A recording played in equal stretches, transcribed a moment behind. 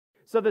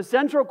So the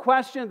central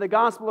question of the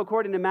gospel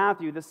according to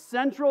Matthew, the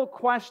central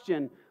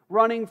question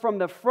running from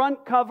the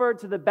front cover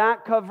to the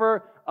back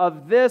cover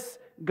of this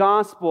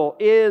gospel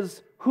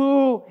is,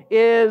 who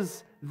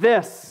is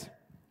this?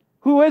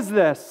 Who is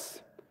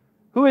this?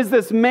 Who is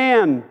this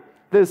man,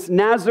 this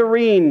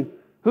Nazarene?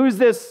 Who's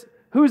this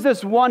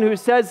one who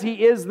says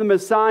he is the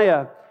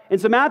Messiah? And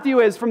so Matthew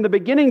is, from the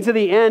beginning to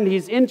the end,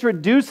 he's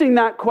introducing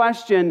that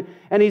question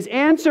and he's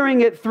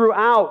answering it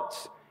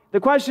throughout. The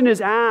question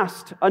is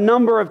asked a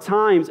number of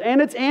times and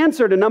it's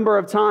answered a number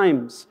of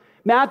times.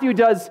 Matthew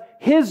does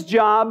his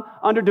job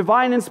under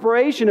divine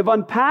inspiration of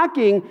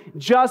unpacking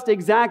just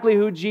exactly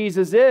who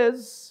Jesus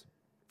is.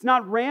 It's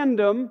not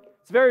random.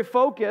 It's very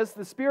focused.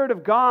 The Spirit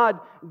of God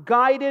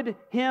guided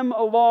him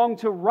along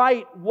to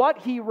write what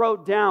he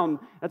wrote down.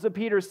 That's what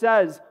Peter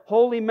says.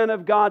 Holy men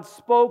of God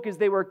spoke as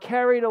they were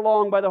carried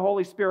along by the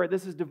Holy Spirit.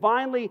 This is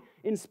divinely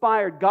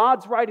inspired.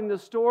 God's writing the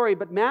story,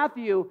 but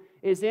Matthew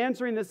is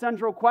answering the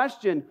central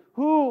question,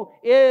 who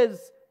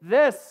is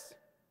this?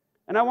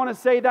 And I want to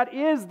say that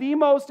is the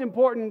most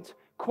important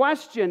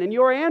question, and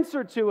your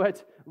answer to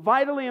it,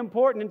 vitally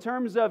important in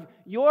terms of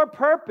your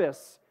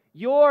purpose,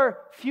 your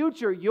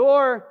future,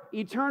 your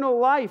eternal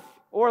life,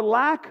 or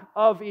lack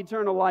of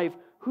eternal life.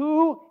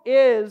 Who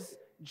is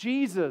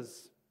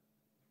Jesus?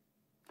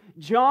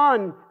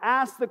 John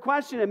asked the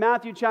question in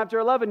Matthew chapter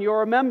 11. You'll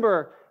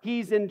remember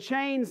he's in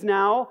chains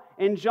now,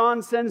 and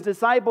John sends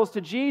disciples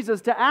to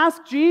Jesus to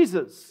ask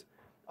Jesus,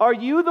 are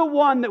you the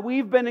one that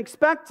we've been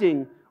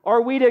expecting? Or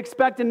are we to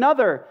expect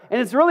another? And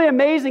it's really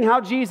amazing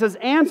how Jesus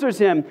answers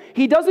him.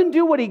 He doesn't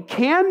do what he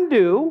can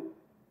do,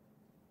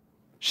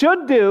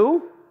 should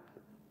do,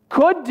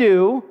 could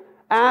do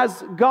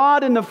as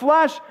God in the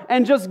flesh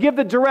and just give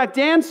the direct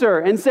answer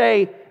and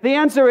say, the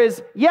answer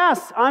is,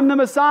 yes, I'm the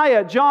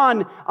Messiah.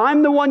 John,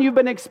 I'm the one you've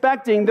been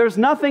expecting. There's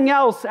nothing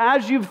else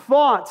as you've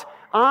thought.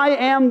 I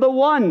am the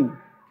one.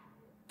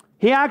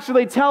 He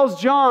actually tells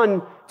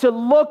John to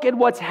look at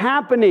what's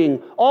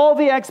happening, all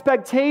the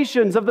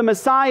expectations of the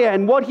Messiah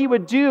and what he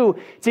would do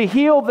to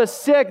heal the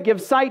sick,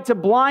 give sight to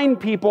blind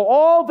people,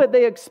 all that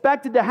they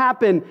expected to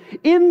happen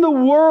in the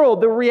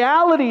world, the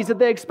realities that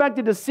they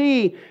expected to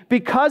see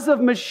because of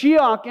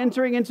Mashiach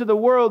entering into the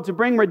world to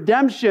bring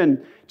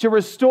redemption, to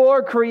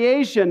restore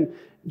creation.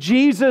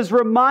 Jesus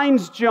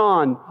reminds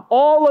John,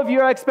 all of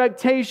your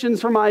expectations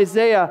from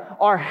Isaiah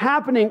are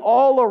happening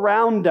all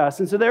around us.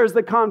 And so there's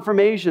the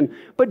confirmation.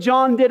 But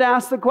John did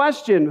ask the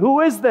question,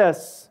 who is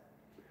this?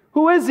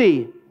 Who is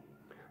he?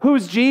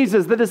 Who's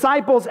Jesus? The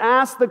disciples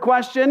ask the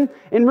question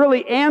and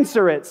really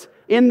answer it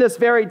in this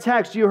very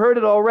text. You heard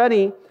it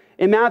already.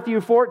 In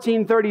Matthew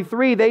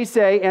 14:33, they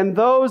say, and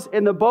those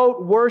in the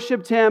boat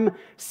worshiped him,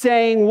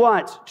 saying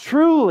what?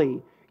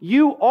 Truly,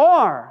 you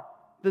are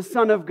the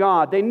Son of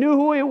God. They knew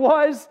who he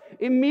was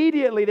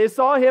immediately. They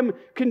saw him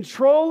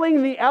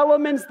controlling the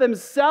elements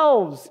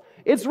themselves.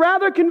 It's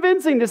rather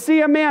convincing to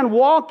see a man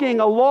walking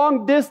a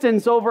long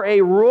distance over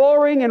a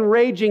roaring and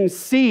raging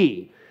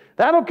sea.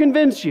 That'll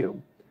convince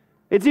you.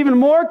 It's even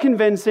more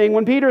convincing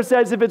when Peter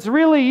says, if it's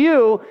really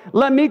you,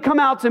 let me come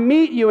out to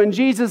meet you. And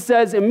Jesus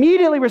says,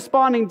 immediately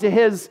responding to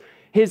his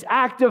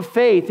act of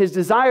faith, his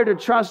desire to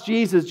trust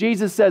Jesus,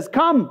 Jesus says,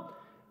 come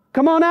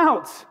on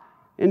out.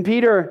 And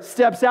Peter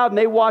steps out and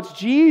they watch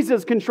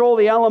Jesus control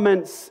the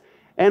elements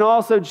and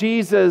also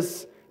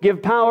Jesus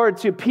give power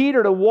to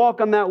Peter to walk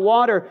on that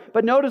water.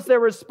 But notice their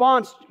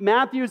response.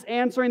 Matthew's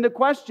answering the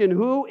question,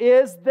 who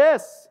is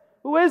this?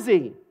 Who is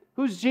he?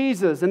 Who's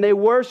Jesus? And they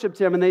worshiped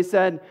him and they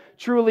said,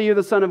 truly you're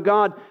the Son of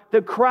God.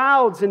 The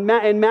crowds in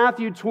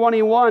Matthew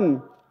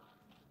 21,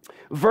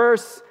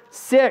 verse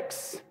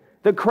 6,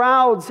 the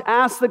crowds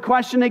ask the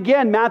question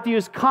again.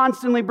 Matthew's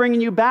constantly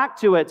bringing you back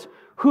to it.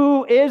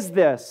 Who is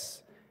this?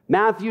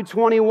 Matthew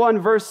 21,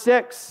 verse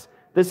 6.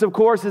 This, of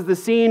course, is the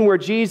scene where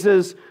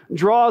Jesus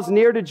draws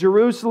near to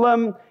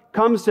Jerusalem,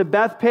 comes to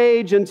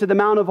Bethphage and to the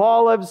Mount of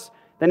Olives.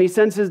 Then he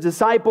sends his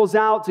disciples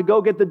out to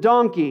go get the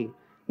donkey.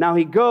 Now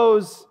he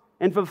goes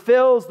and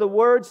fulfills the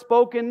word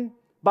spoken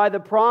by the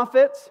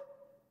prophet.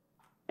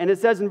 And it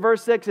says in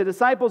verse 6, the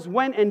disciples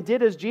went and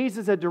did as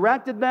Jesus had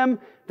directed them.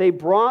 They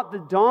brought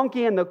the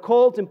donkey and the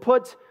colt and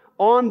put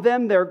on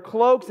them their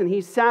cloaks, and he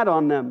sat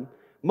on them.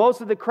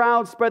 Most of the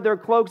crowd spread their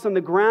cloaks on the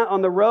ground,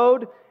 on the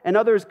road, and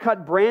others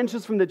cut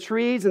branches from the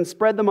trees and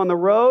spread them on the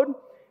road.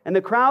 And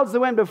the crowds that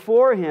went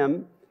before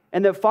him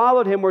and that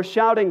followed him were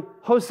shouting,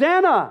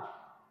 Hosanna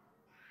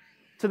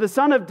to the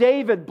Son of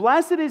David.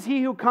 Blessed is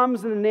he who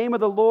comes in the name of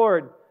the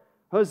Lord.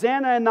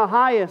 Hosanna in the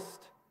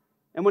highest.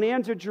 And when he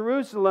entered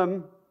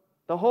Jerusalem,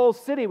 the whole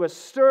city was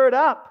stirred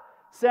up,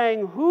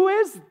 saying, who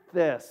is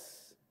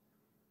this?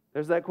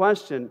 There's that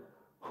question.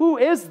 Who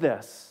is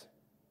this?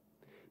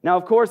 Now,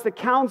 of course, the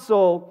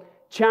council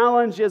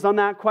challenges on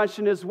that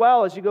question as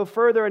well. As you go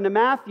further into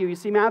Matthew, you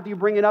see Matthew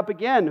bring it up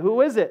again.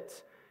 Who is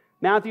it?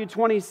 Matthew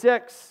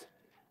 26,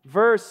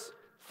 verse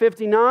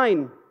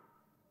 59.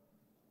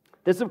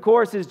 This, of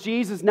course, is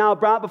Jesus now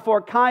brought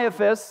before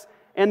Caiaphas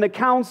and the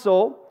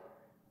council.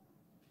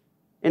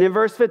 And in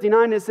verse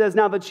 59, it says,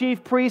 now the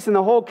chief priests and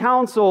the whole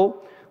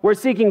council were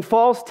seeking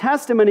false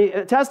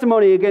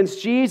testimony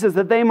against Jesus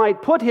that they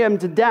might put him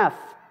to death.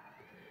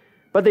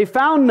 But they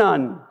found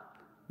none,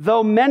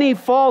 though many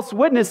false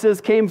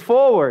witnesses came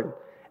forward.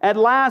 At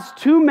last,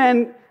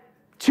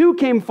 two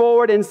came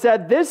forward and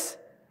said, "This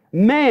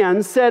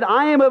man said,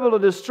 I am able to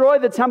destroy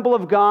the temple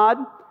of God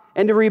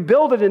and to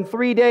rebuild it in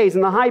 3 days."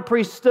 And the high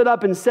priest stood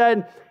up and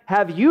said,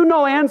 "Have you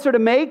no answer to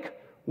make?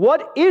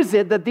 What is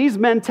it that these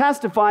men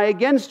testify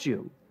against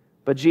you?"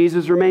 But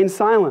Jesus remained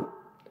silent.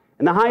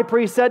 And the high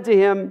priest said to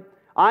him,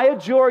 "I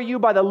adjure you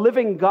by the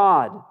living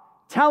God,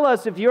 tell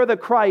us if you're the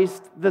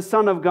Christ, the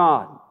Son of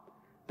God."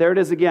 There it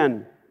is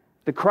again.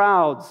 The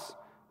crowds,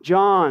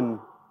 John,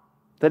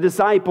 the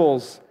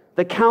disciples,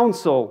 the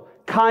council,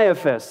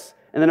 Caiaphas,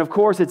 and then of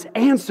course it's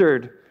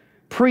answered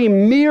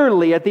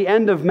premierly at the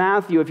end of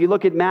Matthew. If you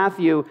look at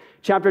Matthew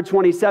chapter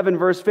 27,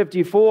 verse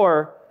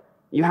 54,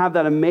 you have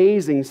that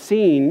amazing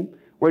scene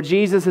where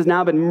Jesus has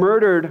now been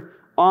murdered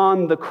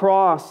on the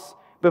cross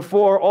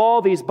before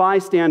all these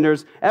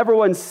bystanders.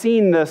 Everyone's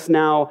seen this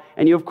now,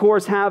 and you of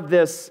course have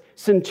this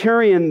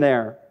centurion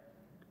there.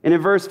 And in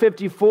verse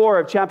 54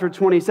 of chapter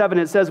 27,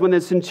 it says, "When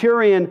the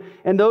centurion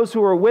and those who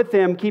were with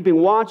him,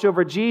 keeping watch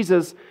over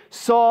Jesus,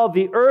 saw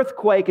the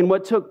earthquake and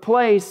what took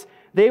place,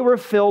 they were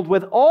filled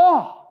with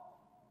awe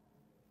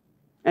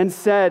and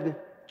said,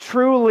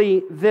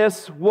 'Truly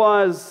this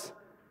was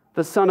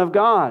the Son of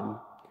God.'"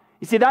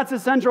 You see, that's a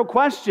central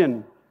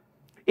question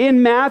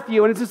in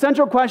Matthew, and it's a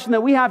central question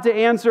that we have to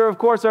answer, of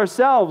course,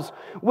 ourselves.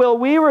 Will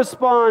we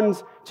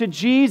respond to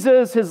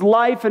Jesus, his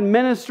life and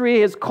ministry,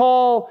 his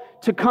call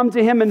to come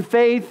to him in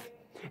faith,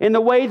 in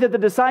the way that the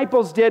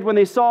disciples did when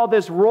they saw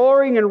this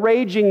roaring and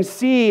raging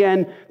sea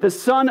and the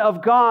Son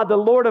of God, the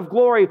Lord of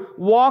glory,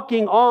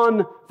 walking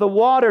on the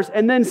waters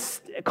and then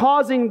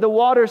causing the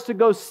waters to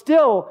go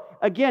still?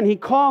 Again, he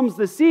calms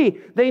the sea.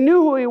 They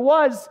knew who he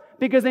was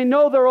because they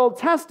know their Old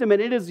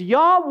Testament. It is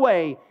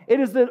Yahweh. It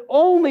is the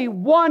only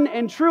one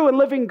and true and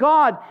living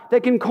God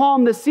that can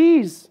calm the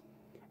seas.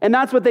 And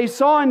that's what they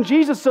saw in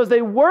Jesus. So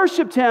they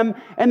worshiped him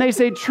and they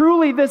say,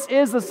 "Truly this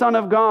is the Son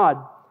of God."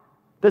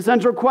 The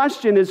central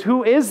question is,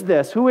 who is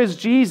this? Who is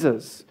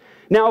Jesus?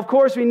 Now, of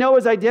course, we know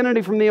his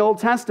identity from the Old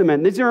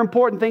Testament. These are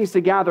important things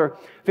to gather.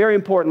 Very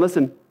important.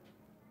 Listen,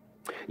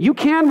 you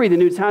can read the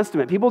New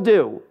Testament. People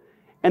do.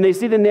 And they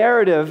see the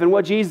narrative and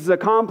what Jesus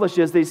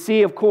accomplishes. They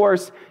see, of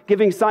course,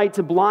 giving sight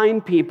to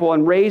blind people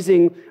and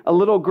raising a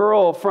little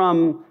girl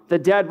from the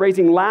dead,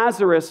 raising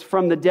Lazarus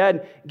from the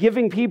dead,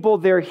 giving people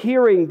their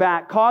hearing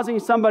back, causing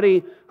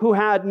somebody who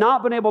had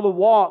not been able to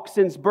walk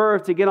since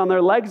birth to get on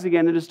their legs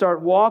again and to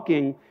start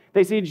walking.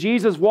 They see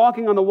Jesus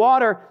walking on the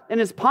water, and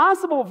it's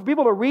possible for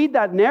people to read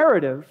that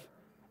narrative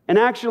and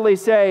actually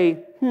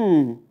say,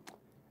 in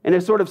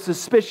a sort of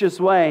suspicious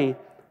way,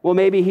 well,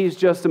 maybe he's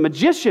just a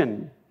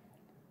magician.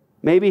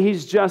 Maybe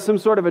he's just some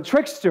sort of a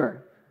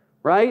trickster,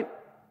 right?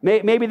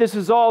 Maybe this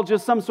is all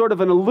just some sort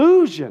of an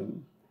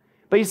illusion.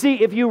 But you see,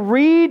 if you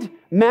read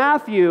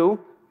Matthew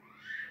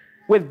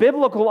with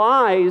biblical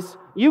eyes,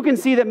 you can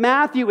see that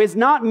Matthew is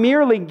not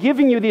merely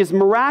giving you these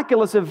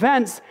miraculous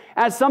events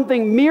as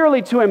something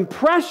merely to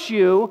impress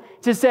you,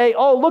 to say,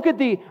 oh, look at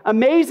the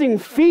amazing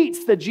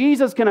feats that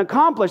Jesus can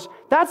accomplish.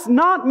 That's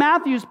not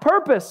Matthew's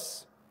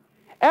purpose.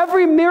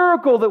 Every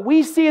miracle that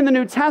we see in the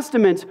New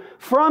Testament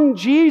from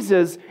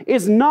Jesus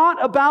is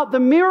not about the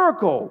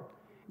miracle.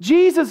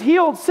 Jesus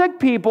healed sick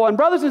people, and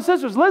brothers and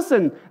sisters,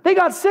 listen, they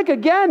got sick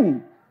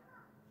again.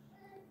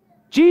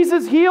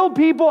 Jesus healed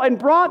people and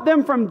brought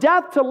them from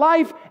death to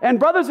life, and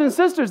brothers and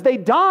sisters, they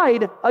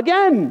died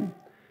again.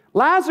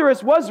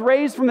 Lazarus was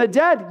raised from the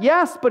dead,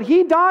 yes, but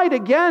he died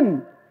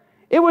again.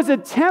 It was a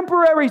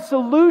temporary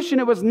solution.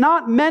 It was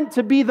not meant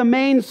to be the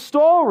main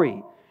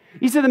story.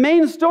 You see, the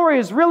main story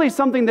is really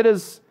something that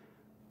is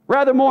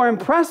rather more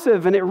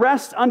impressive, and it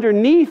rests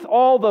underneath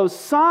all those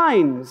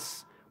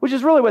signs, which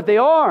is really what they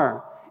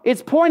are.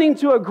 It's pointing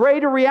to a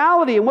greater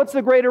reality. And what's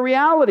the greater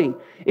reality?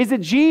 Is that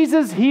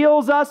Jesus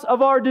heals us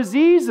of our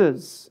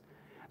diseases.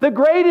 The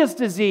greatest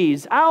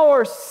disease,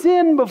 our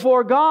sin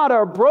before God,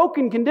 our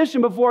broken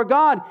condition before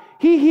God,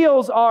 he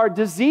heals our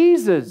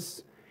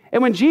diseases.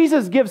 And when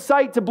Jesus gives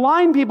sight to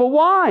blind people,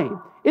 why?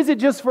 Is it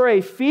just for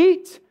a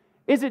feat?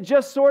 Is it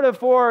just sort of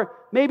for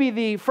maybe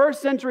the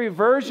first century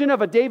version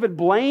of a David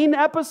Blaine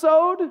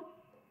episode?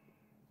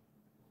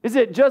 Is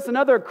it just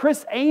another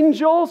Chris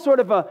Angel, sort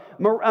of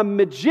a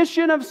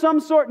magician of some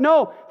sort?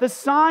 No, the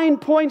sign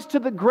points to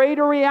the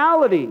greater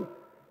reality.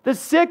 The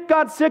sick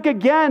got sick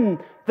again.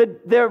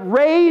 The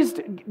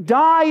raised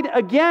died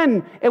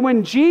again. And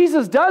when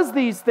Jesus does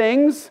these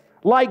things,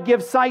 like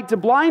give sight to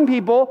blind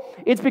people,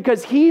 it's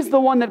because he's the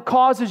one that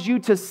causes you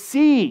to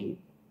see.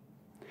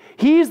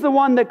 He's the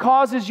one that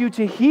causes you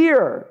to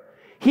hear.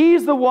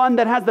 He's the one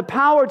that has the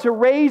power to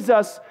raise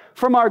us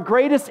from our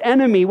greatest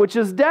enemy, which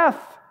is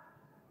death.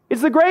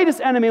 It's the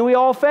greatest enemy we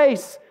all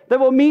face that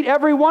will meet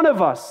every one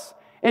of us.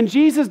 And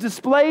Jesus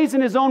displays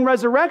in his own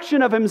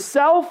resurrection of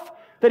himself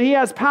that he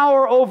has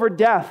power over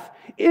death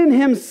in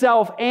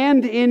himself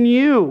and in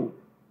you.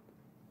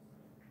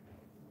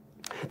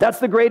 That's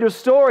the greater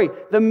story.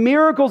 The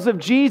miracles of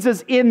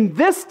Jesus in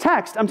this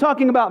text, I'm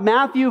talking about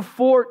Matthew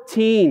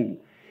 14,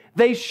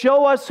 they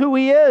show us who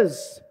He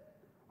is.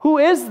 Who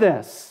is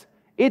this?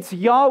 It's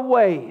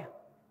Yahweh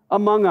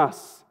among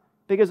us.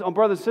 Because,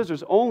 brothers and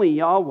sisters, only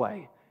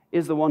Yahweh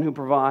is the one who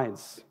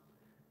provides.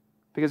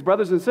 Because,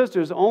 brothers and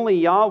sisters, only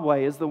Yahweh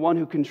is the one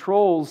who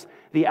controls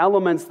the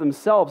elements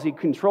themselves. He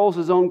controls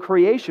His own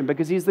creation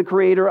because He's the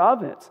creator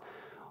of it.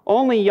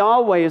 Only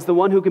Yahweh is the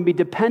one who can be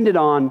depended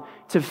on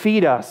to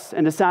feed us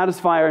and to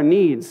satisfy our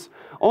needs.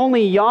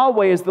 Only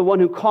Yahweh is the one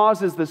who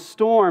causes the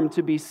storm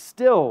to be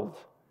stilled.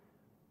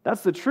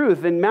 That's the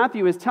truth. And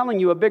Matthew is telling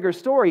you a bigger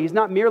story. He's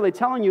not merely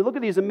telling you, look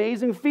at these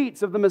amazing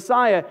feats of the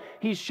Messiah.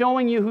 He's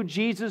showing you who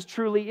Jesus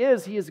truly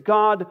is. He is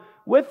God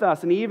with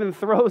us. And He even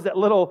throws that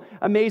little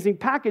amazing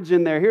package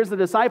in there. Here's the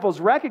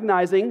disciples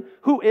recognizing,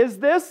 who is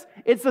this?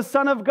 It's the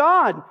Son of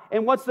God.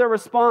 And what's their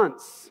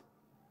response?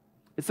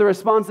 It's the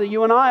response that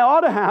you and I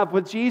ought to have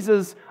with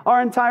Jesus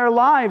our entire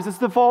lives. It's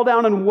to fall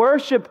down and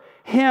worship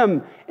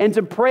Him and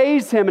to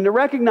praise Him and to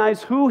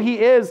recognize who He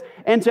is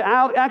and to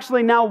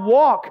actually now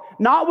walk,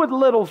 not with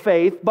little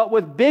faith, but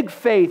with big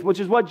faith, which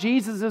is what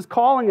Jesus is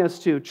calling us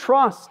to,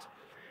 trust.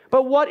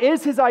 But what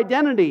is His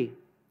identity?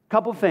 A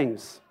couple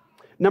things.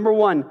 Number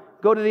one,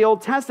 go to the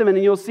Old Testament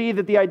and you'll see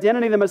that the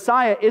identity of the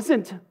Messiah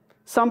isn't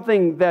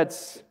something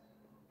that's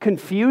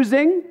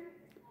confusing.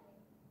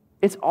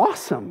 It's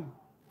awesome.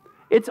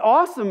 It's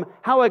awesome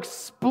how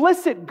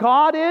explicit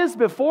God is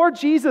before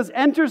Jesus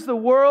enters the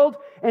world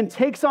and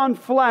takes on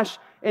flesh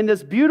in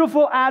this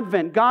beautiful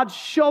advent. God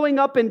showing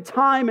up in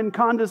time and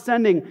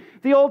condescending.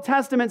 The Old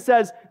Testament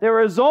says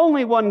there is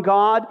only one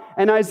God,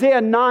 and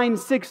Isaiah 9,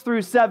 6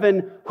 through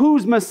 7,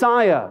 who's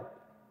Messiah?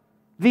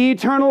 The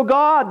eternal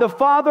God, the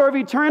Father of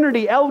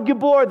eternity, El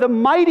Gibor, the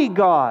mighty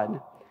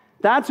God.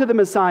 That's who the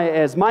Messiah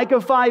is.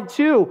 Micah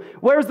 5:2.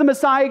 Where's the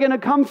Messiah going to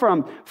come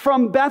from?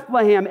 From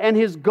Bethlehem, and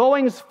His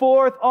goings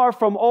forth are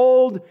from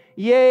old,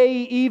 yea,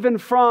 even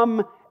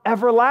from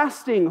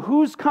everlasting.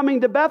 Who's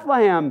coming to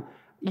Bethlehem?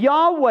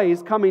 Yahweh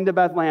is coming to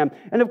Bethlehem.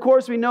 And of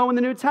course, we know in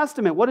the New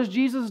Testament, what does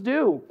Jesus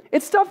do?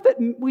 It's stuff that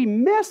we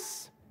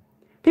miss.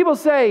 People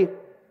say,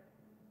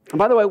 and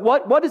by the way,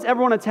 what does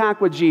everyone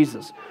attack with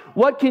Jesus?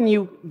 What can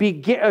you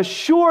be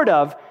assured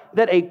of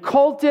that a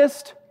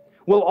cultist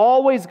will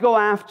always go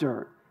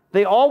after?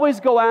 They always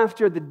go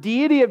after the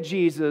deity of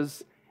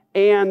Jesus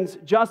and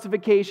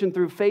justification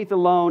through faith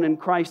alone and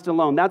Christ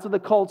alone. That's what the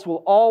cults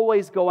will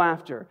always go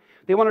after.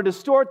 They want to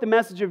distort the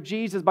message of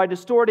Jesus by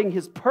distorting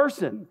His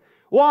person.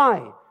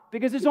 Why?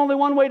 Because there's only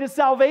one way to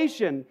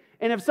salvation.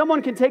 And if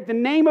someone can take the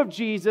name of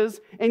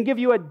Jesus and give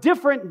you a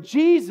different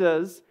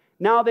Jesus,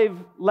 now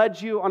they've led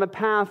you on a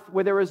path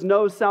where there is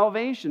no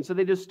salvation. So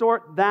they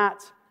distort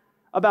that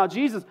about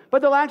Jesus.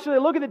 But they'll actually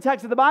look at the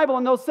text of the Bible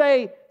and they'll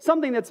say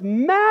something that's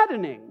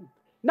maddening.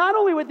 Not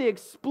only with the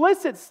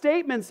explicit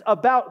statements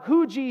about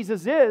who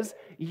Jesus is,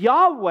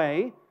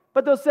 Yahweh,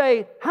 but they'll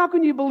say, how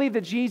can you believe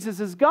that Jesus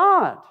is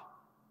God?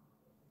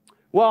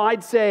 Well,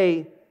 I'd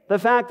say the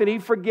fact that He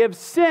forgives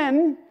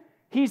sin,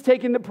 He's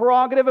taking the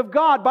prerogative of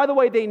God. By the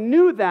way, they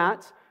knew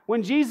that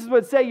when Jesus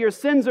would say, your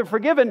sins are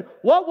forgiven.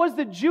 What was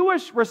the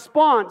Jewish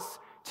response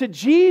to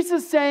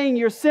Jesus saying,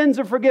 your sins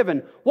are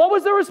forgiven? What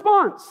was the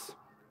response?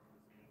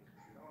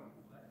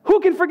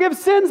 Who can forgive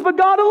sins but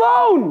God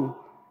alone?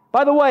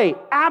 By the way,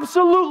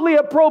 absolutely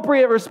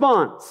appropriate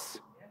response.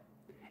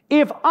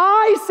 If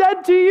I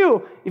said to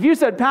you, if you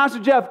said, Pastor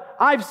Jeff,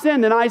 I've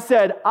sinned, and I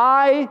said,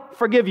 I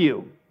forgive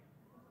you.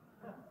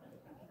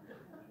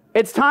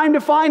 It's time to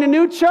find a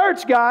new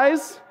church,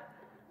 guys,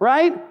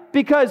 right?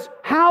 Because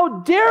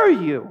how dare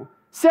you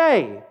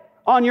say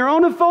on your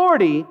own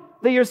authority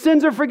that your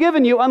sins are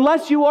forgiven you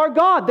unless you are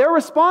God? Their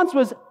response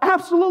was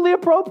absolutely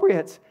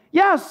appropriate.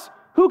 Yes,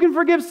 who can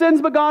forgive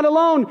sins but God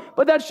alone?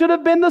 But that should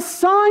have been the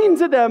sign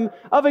to them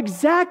of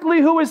exactly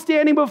who is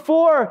standing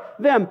before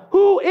them.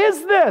 Who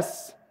is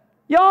this?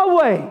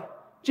 Yahweh.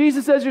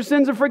 Jesus says your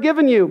sins are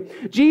forgiven you.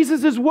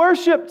 Jesus is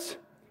worshipped.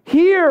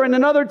 Here in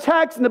another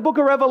text in the book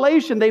of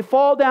Revelation, they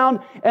fall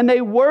down and they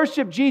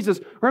worship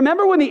Jesus.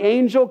 Remember when the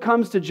angel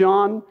comes to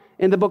John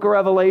in the book of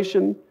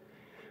Revelation?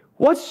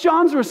 What's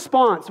John's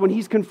response when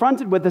he's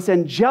confronted with this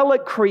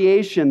angelic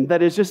creation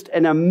that is just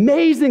an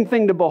amazing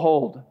thing to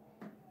behold?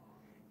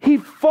 He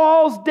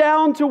falls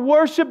down to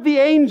worship the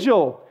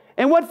angel.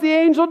 And what's the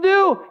angel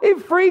do? He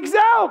freaks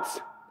out.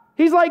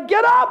 He's like,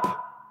 get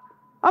up.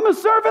 I'm a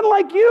servant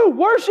like you.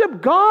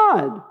 Worship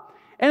God.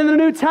 And in the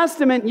New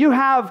Testament, you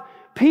have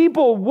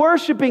people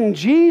worshiping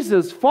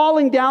Jesus,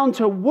 falling down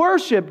to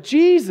worship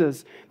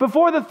Jesus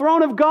before the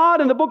throne of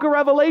God in the book of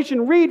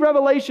Revelation. Read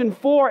Revelation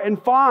 4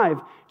 and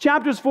 5.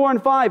 Chapters 4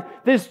 and 5,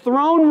 this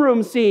throne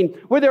room scene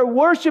where they're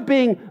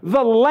worshiping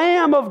the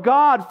Lamb of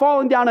God,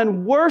 falling down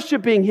and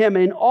worshiping Him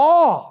in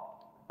awe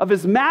of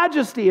His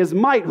majesty, His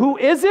might. Who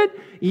is it?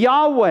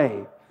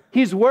 Yahweh.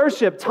 He's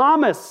worshiped.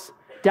 Thomas,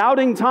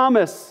 doubting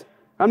Thomas.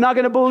 I'm not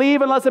going to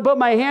believe unless I put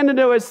my hand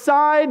into His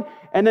side.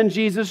 And then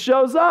Jesus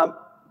shows up.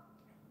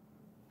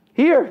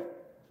 Here,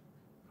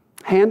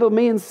 handle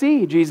me and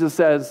see, Jesus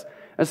says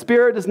A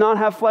spirit does not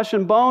have flesh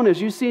and bone as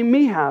you see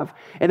me have.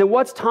 And then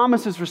what's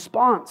Thomas's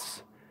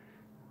response?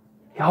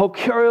 Ho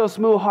kurios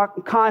mu,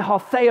 kai ho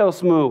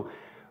theos mu.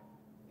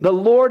 The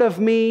Lord of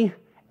me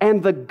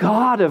and the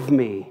God of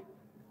me.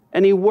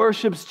 And he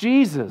worships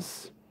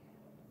Jesus.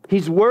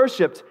 He's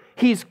worshiped.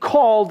 He's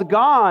called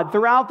God.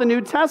 Throughout the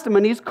New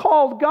Testament, he's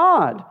called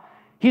God.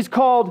 He's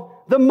called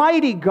the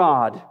mighty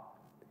God.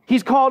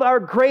 He's called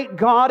our great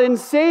God and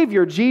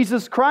Savior,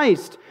 Jesus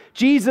Christ.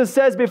 Jesus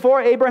says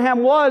before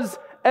Abraham was,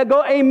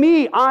 ego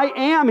eimi, I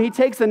am. He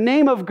takes the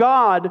name of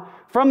God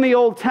from the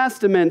Old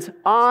Testament,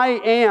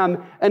 I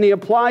am, and he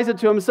applies it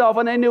to himself.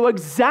 And they knew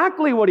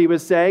exactly what he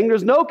was saying.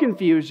 There's no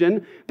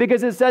confusion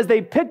because it says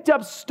they picked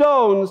up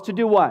stones to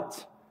do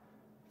what?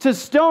 To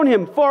stone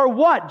him. For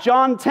what?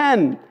 John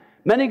 10.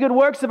 Many good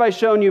works have I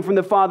shown you from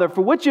the Father.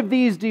 For which of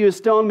these do you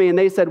stone me? And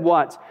they said,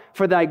 what?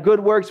 For thy good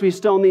works we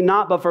stone thee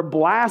not, but for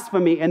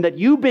blasphemy, and that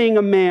you being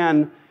a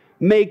man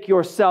make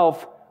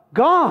yourself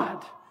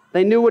God.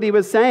 They knew what he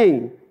was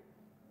saying.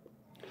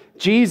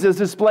 Jesus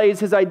displays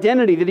his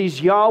identity, that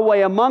he's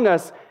Yahweh among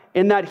us,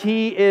 and that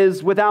he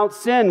is without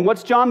sin.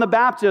 What's John the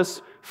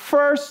Baptist's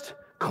first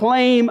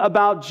claim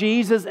about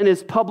Jesus and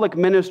his public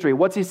ministry?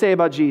 What's he say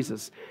about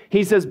Jesus?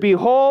 He says,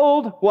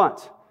 behold,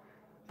 what?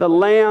 The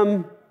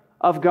Lamb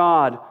of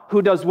God,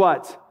 who does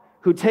what?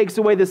 Who takes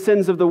away the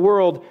sins of the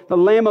world. The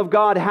Lamb of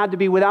God had to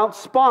be without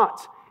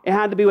spot. It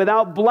had to be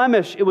without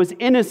blemish. It was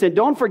innocent.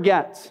 Don't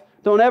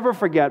ever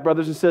forget,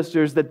 brothers and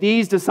sisters, that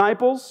these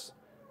disciples,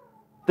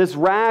 this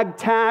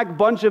ragtag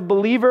bunch of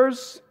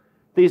believers,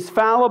 these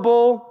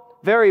fallible,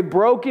 very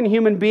broken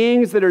human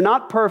beings that are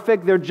not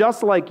perfect, they're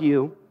just like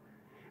you,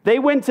 they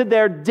went to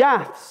their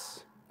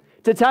deaths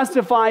to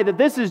testify that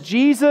this is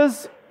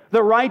Jesus,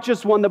 the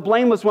righteous one, the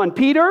blameless one.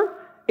 Peter,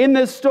 in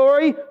this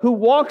story, who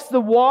walks the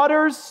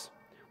waters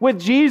with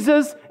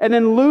Jesus and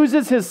then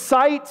loses his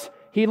sight.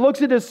 He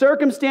looks at his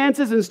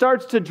circumstances and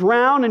starts to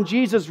drown, and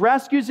Jesus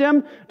rescues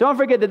him. Don't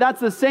forget that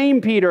that's the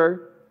same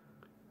Peter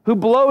who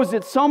blows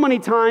it so many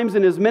times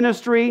in his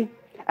ministry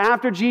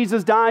after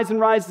Jesus dies and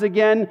rises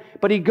again.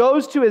 But he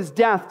goes to his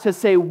death to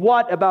say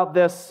what about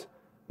this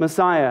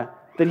Messiah?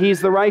 That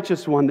he's the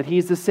righteous one, that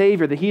he's the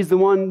Savior, that he's the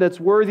one that's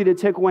worthy to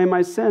take away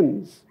my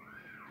sins.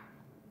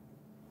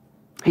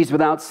 He's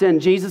without sin.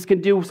 Jesus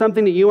can do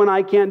something that you and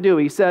I can't do.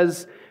 He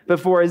says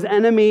before his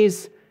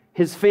enemies,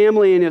 his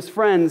family, and his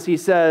friends, he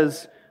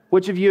says,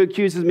 which of you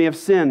accuses me of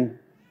sin?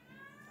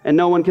 And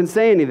no one can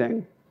say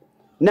anything.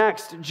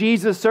 Next,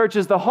 Jesus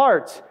searches the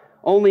heart.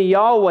 Only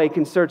Yahweh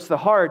can search the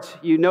heart.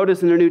 You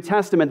notice in the New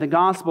Testament, the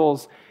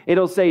Gospels,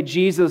 it'll say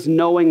Jesus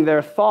knowing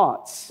their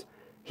thoughts.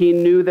 He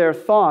knew their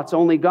thoughts.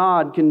 Only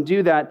God can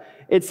do that.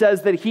 It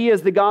says that he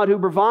is the God who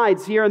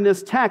provides. Here in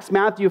this text,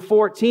 Matthew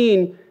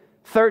 14,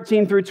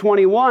 13 through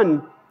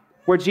 21,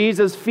 where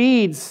Jesus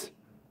feeds.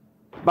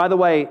 By the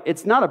way,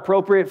 it's not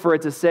appropriate for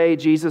it to say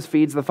Jesus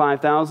feeds the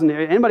 5,000.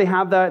 Anybody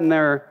have that in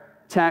their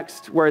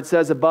text where it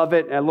says above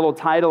it, a little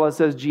title that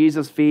says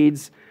Jesus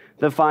feeds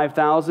the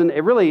 5,000?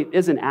 It really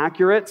isn't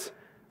accurate.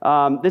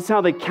 This is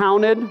how they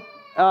counted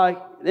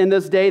in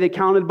this day. They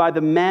counted by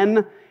the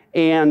men,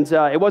 and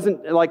it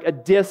wasn't like a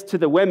diss to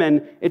the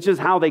women. It's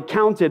just how they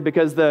counted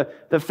because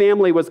the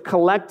family was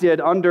collected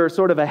under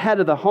sort of a head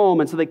of the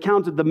home, and so they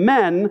counted the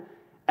men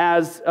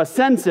as a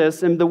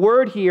census. And the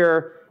word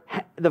here,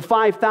 the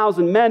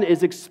 5,000 men,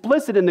 is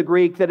explicit in the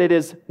Greek that it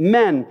is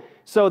men.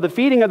 So the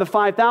feeding of the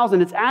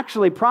 5,000, it's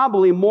actually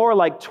probably more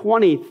like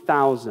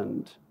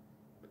 20,000.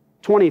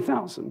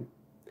 20,000.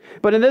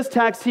 But in this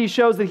text, he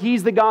shows that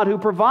he's the God who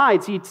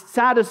provides. He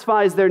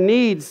satisfies their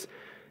needs.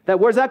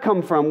 Where's that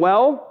come from?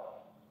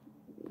 Well,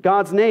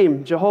 God's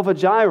name, Jehovah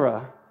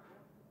Jireh.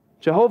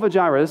 Jehovah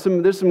Jireh.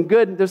 There's some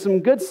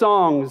good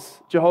songs,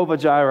 Jehovah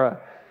Jireh.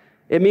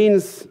 It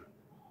means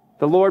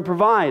the Lord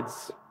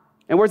provides.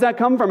 And where's that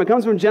come from? It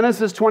comes from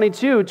Genesis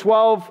 22,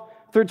 12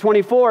 through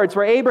 24. It's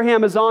where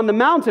Abraham is on the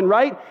mountain,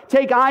 right?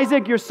 Take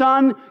Isaac, your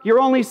son, your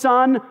only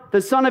son,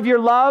 the son of your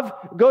love.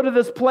 Go to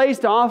this place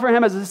to offer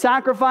him as a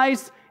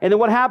sacrifice. And then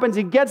what happens?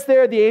 He gets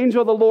there. The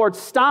angel of the Lord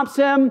stops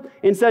him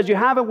and says, you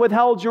haven't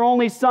withheld your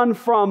only son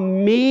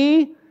from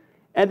me.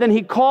 And then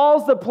he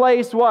calls the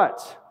place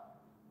what?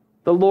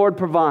 The Lord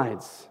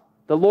provides.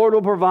 The Lord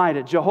will provide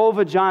it.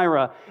 Jehovah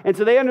Jireh. And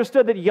so they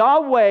understood that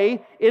Yahweh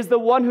is the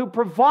one who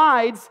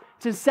provides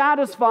to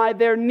satisfy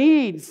their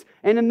needs.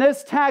 And in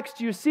this text,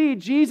 you see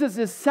Jesus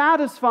is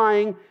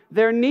satisfying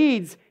their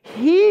needs.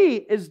 He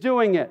is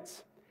doing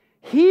it.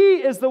 He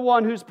is the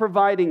one who's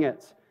providing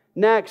it.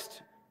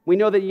 Next, we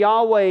know that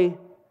Yahweh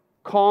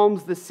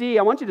calms the sea.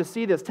 I want you to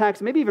see this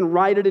text. Maybe even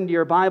write it into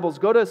your Bibles.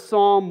 Go to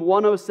Psalm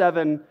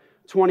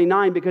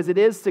 107:29 because it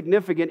is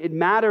significant. It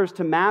matters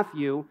to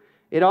Matthew.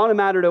 It ought to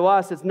matter to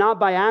us. It's not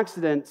by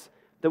accident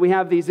that we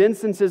have these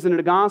instances in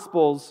the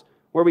Gospels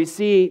where we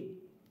see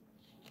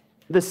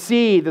the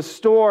sea, the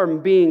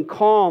storm being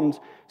calmed.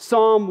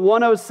 Psalm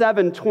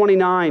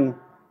 107:29.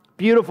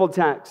 Beautiful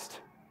text.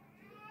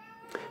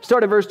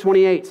 Start at verse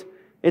 28.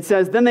 It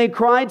says, then they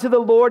cried to the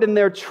Lord in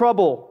their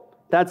trouble.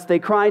 They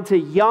cried to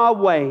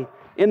Yahweh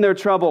in their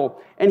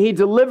trouble. And he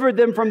delivered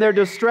them from their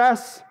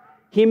distress.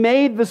 He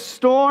made the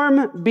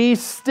storm be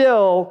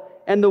still,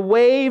 and the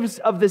waves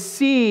of the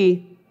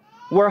sea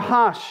were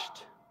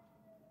hushed.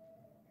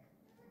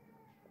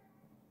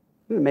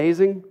 Isn't it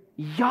amazing?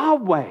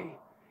 Yahweh.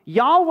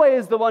 Yahweh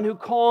is the one who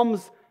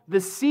calms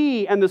the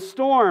sea and the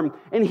storm.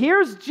 And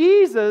here's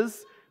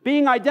Jesus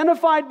being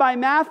identified by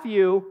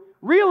Matthew,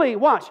 really,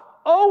 watch,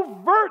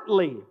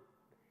 overtly.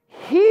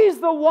 He's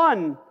the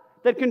one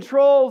that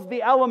controls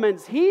the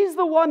elements. He's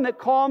the one that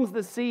calms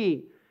the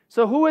sea.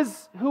 So who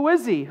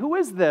is he? Who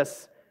is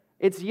this?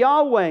 It's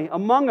Yahweh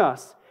among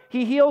us.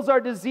 He heals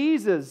our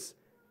diseases.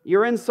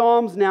 You're in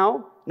Psalms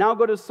now. Now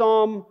go to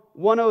Psalm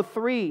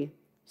 103.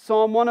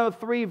 Psalm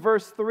 103,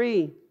 verse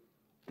 3.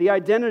 The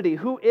identity.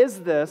 Who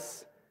is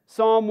this?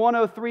 Psalm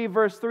 103,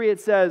 verse 3, it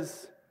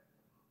says,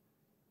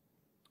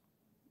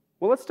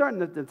 well, let's start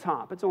at the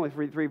top. It's only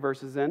three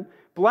verses in.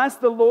 Bless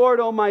the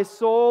Lord, O my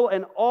soul,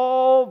 and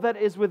all that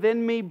is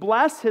within me.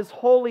 Bless His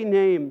holy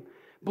name.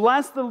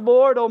 Bless the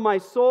Lord, O my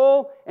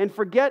soul, and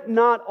forget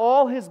not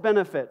all His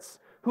benefits,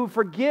 who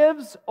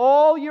forgives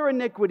all your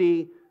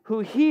iniquity,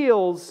 who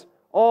heals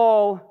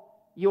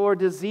all your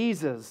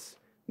diseases.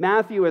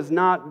 Matthew is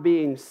not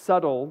being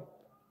subtle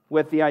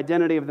with the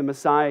identity of the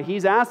Messiah.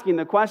 He's asking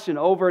the question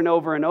over and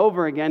over and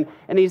over again,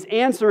 and he's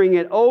answering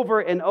it over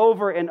and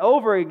over and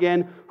over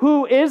again.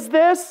 Who is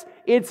this?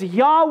 It's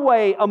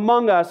Yahweh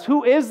among us.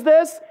 Who is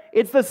this?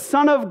 It's the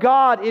Son of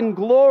God in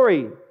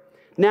glory.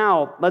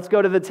 Now, let's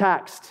go to the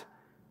text.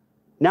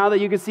 Now that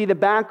you can see the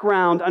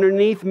background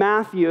underneath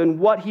Matthew and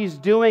what he's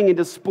doing and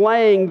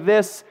displaying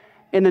this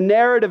in the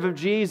narrative of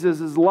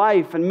Jesus'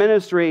 life and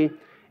ministry,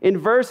 in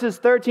verses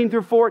 13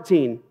 through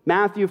 14,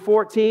 Matthew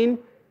 14,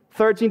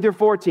 13 through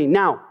 14.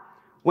 Now,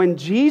 when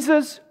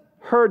Jesus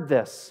heard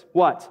this,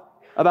 what?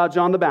 About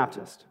John the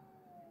Baptist.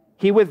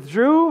 He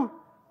withdrew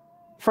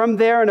from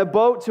there in a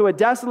boat to a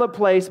desolate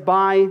place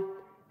by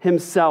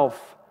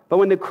himself. But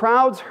when the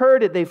crowds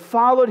heard it, they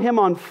followed him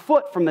on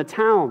foot from the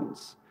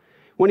towns.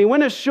 When he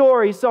went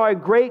ashore, he saw a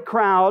great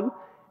crowd,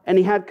 and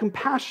he had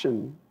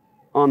compassion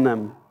on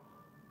them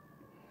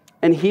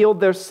and healed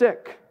their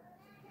sick.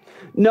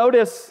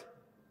 Notice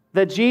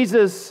that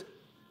Jesus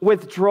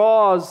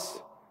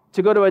withdraws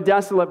to go to a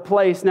desolate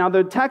place. Now,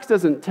 the text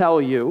doesn't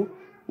tell you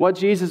what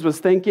Jesus was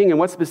thinking and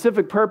what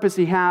specific purpose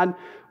he had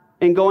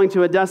in going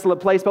to a desolate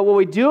place. But what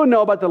we do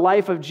know about the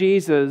life of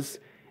Jesus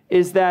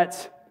is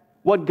that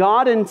what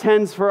God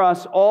intends for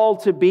us all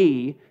to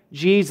be,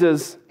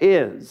 Jesus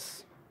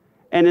is.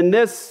 And in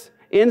this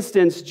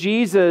instance,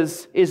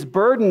 Jesus is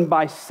burdened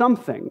by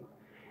something.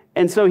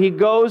 And so he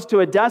goes to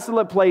a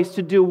desolate place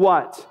to do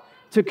what?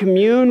 To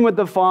commune with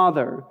the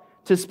Father,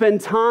 to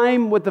spend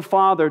time with the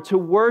Father, to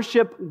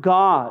worship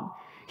God.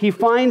 He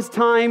finds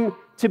time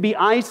to be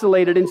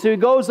isolated, and so he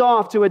goes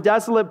off to a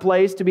desolate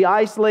place to be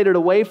isolated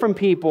away from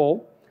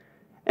people.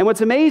 And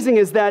what's amazing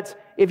is that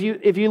if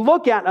you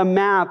look at a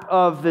map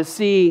of the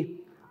Sea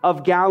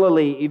of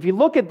Galilee, if you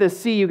look at the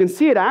sea, you can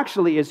see it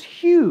actually is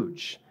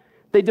huge.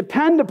 They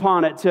depend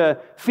upon it to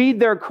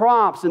feed their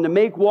crops and to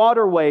make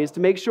waterways,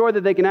 to make sure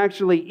that they can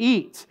actually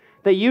eat.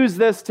 They use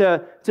this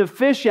to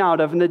fish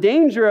out of, and the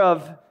danger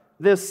of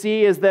this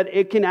sea is that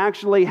it can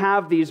actually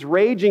have these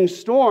raging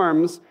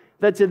storms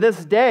that to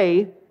this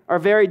day are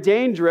very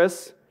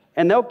dangerous,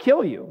 and they'll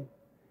kill you.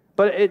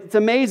 But it's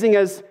amazing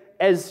as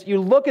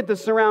you look at the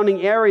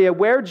surrounding area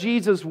where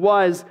Jesus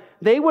was,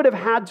 they would have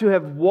had to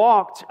have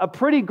walked a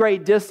pretty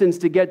great distance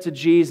to get to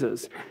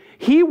Jesus.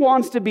 He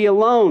wants to be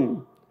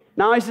alone.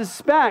 Now, I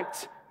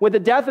suspect with the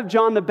death of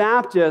John the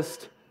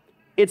Baptist,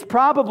 it's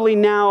probably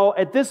now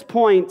at this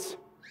point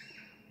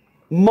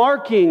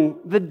marking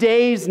the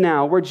days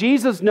now where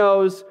Jesus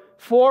knows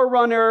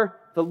forerunner,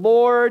 the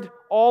Lord,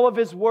 all of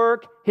his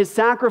work, his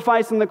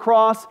sacrifice on the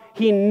cross.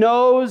 He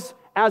knows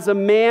as a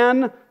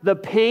man the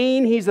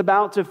pain he's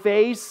about to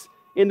face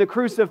in the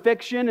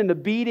crucifixion and the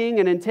beating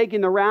and in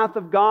taking the wrath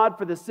of God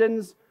for the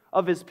sins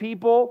of his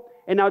people.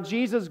 And now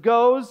Jesus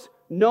goes,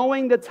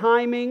 knowing the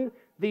timing.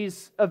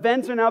 These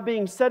events are now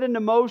being set into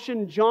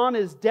motion. John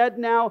is dead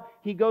now.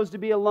 He goes to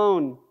be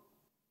alone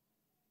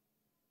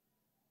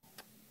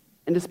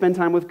and to spend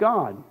time with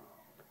God.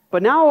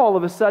 But now all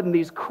of a sudden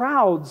these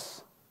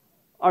crowds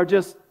are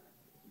just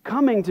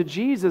coming to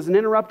Jesus and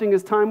interrupting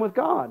his time with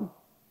God.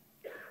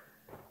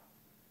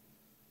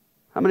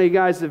 How many of you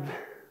guys have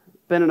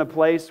been in a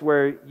place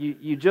where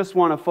you just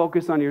want to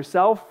focus on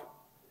yourself?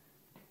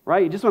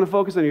 Right? You just want to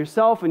focus on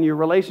yourself and your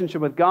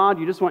relationship with God.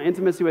 You just want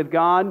intimacy with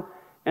God.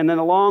 And then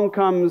along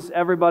comes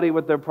everybody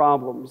with their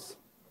problems.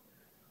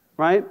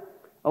 Right?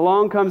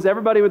 Along comes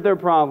everybody with their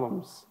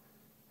problems.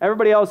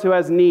 Everybody else who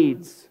has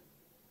needs.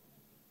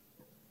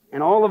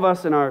 And all of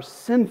us in our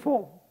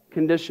sinful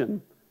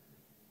condition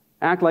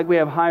act like we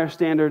have higher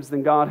standards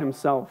than God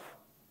himself.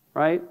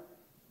 Right?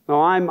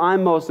 No,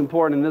 I'm most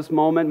important in this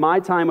moment. My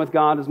time with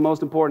God is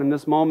most important in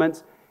this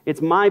moment.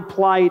 It's my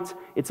plight.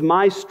 It's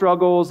my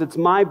struggles. It's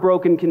my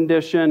broken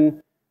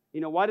condition. You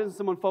know, why doesn't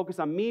someone focus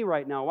on me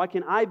right now? Why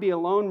can't I be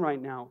alone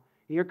right now?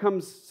 Here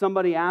comes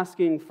somebody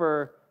asking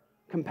for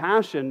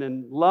compassion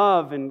and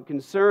love and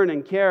concern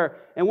and care.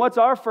 And what's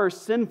our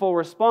first sinful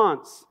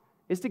response?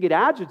 is to get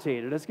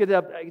agitated,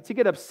 to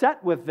get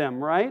upset with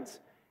them, right?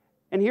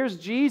 And here's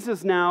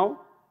Jesus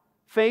now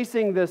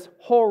facing this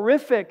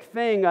horrific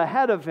thing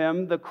ahead of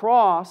him, the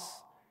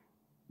cross,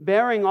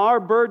 bearing our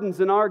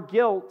burdens and our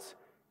guilt.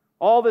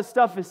 All this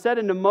stuff is set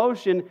into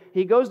motion.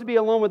 He goes to be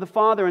alone with the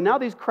Father, and now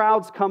these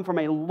crowds come from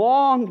a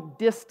long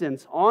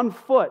distance on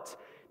foot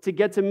to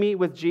get to meet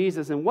with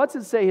Jesus. And what's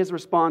it say his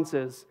response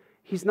is?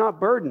 He's not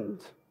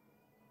burdened.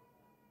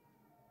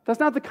 That's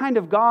not the kind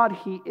of God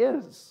he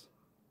is.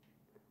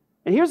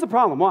 And here's the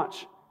problem,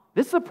 watch.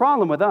 This is the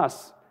problem with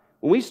us.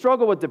 When we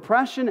struggle with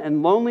depression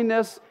and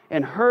loneliness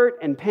and hurt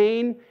and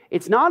pain,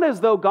 it's not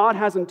as though God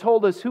hasn't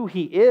told us who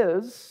he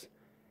is.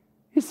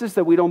 It's just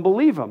that we don't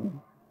believe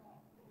him.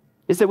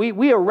 It's that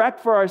we erect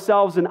for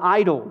ourselves an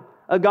idol,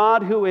 a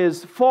God who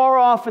is far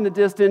off in the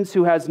distance,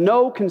 who has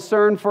no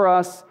concern for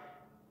us.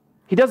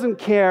 He doesn't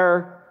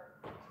care.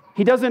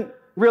 He doesn't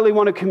really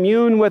want to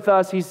commune with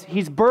us.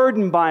 He's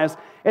burdened by us.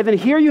 And then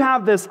here you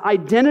have this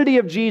identity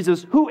of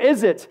Jesus. Who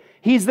is it?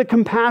 He's the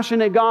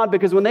compassionate God,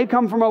 because when they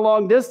come from a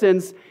long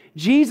distance,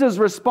 Jesus'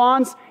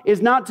 response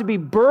is not to be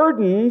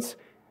burdened,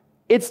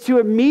 it's to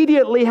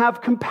immediately have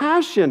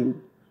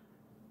compassion.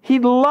 He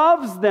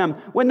loves them.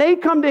 When they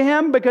come to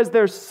him because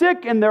they're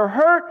sick and they're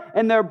hurt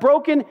and they're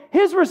broken,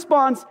 his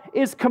response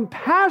is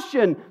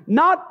compassion,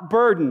 not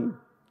burden.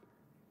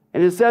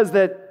 And it says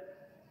that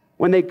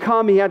when they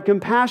come, he had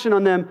compassion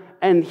on them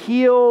and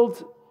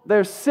healed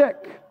their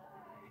sick.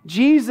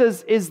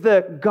 Jesus is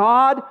the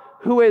God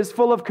who is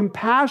full of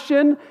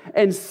compassion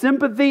and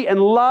sympathy and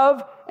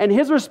love, and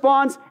his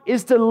response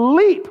is to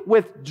leap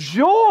with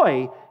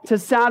joy to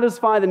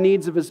satisfy the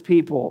needs of his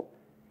people.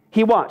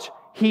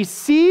 He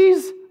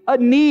sees a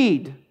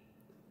need,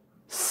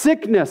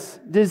 sickness,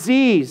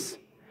 disease.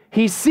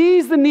 He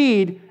sees the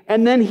need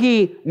and then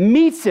he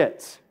meets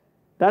it.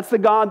 That's the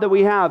God that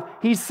we have.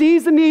 He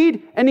sees the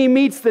need and he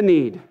meets the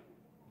need.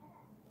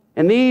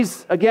 And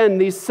these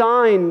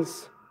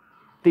signs,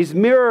 these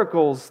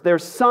miracles, they're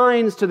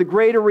signs to the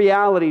greater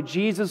reality.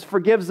 Jesus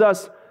forgives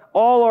us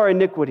all our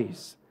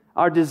iniquities,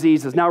 our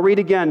diseases. Now read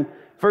again,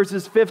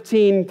 verses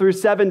 15 through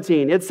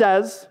 17. It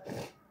says,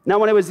 "Now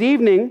when it was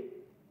evening,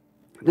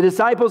 the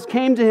disciples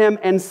came to him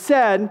and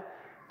said,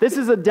 'This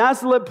is a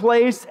desolate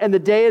place, and the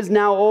day is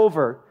now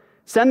over.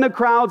 Send the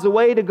crowds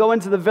away to go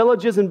into the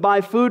villages and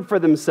buy food for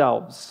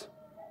themselves.'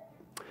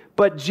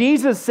 But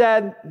Jesus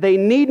said, 'They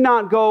need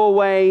not go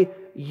away.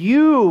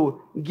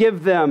 You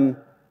give them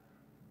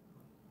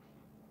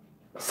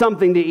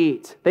something to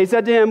eat.' They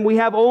said to him, 'We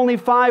have only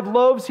 5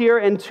 loaves here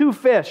and 2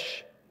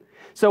 fish.'"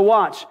 So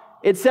watch.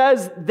 It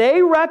says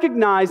they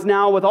recognize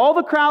now, with all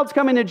the crowds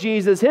coming to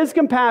Jesus, his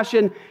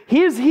compassion,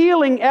 his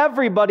healing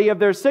everybody of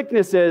their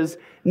sicknesses.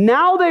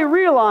 Now they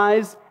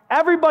realize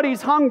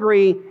everybody's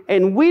hungry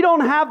and we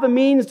don't have the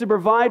means to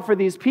provide for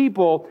these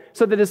people.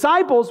 So the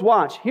disciples,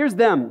 watch, here's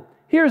them.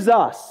 Here's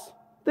us.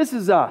 This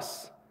is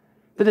us.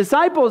 The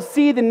disciples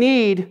see the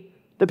need.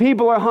 The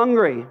people are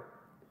hungry.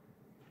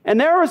 And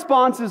their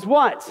response is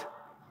what?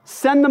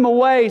 Send them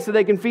away so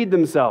they can feed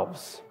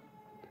themselves.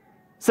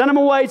 Send them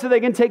away so they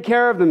can take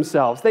care of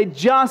themselves. They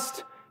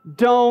just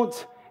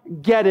don't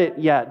get it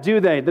yet, do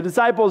they? The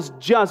disciples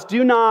just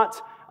do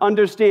not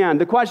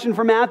understand. The question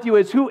for Matthew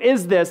is, who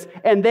is this?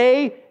 And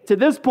they, to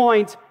this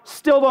point,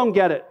 still don't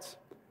get it.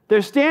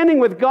 They're standing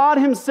with God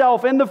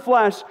himself in the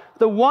flesh,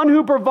 the one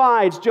who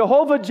provides,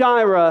 Jehovah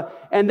Jireh,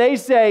 and they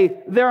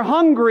say, they're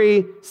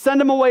hungry, send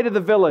them away to the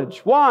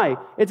village. Why?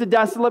 It's a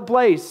desolate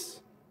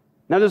place.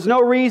 Now, there's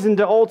no reason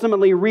to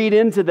ultimately read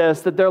into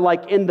this that they're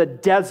like in the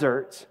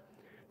desert.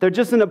 They're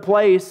just in a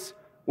place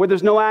where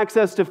there's no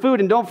access to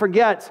food. And don't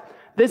forget,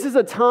 this is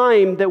a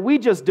time that we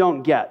just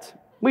don't get.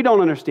 We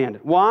don't understand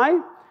it. Why?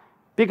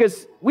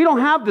 Because we don't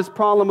have this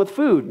problem with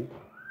food.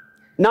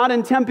 Not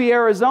in Tempe,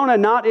 Arizona,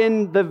 not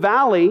in the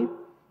Valley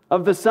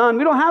of the Sun.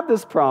 We don't have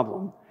this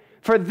problem.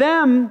 For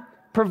them,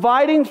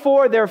 providing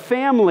for their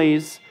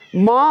families,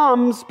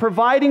 moms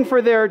providing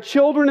for their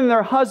children and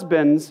their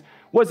husbands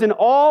was an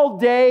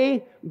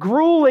all-day,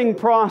 grueling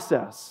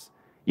process.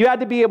 You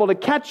had to be able to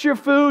catch your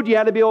food. You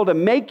had to be able to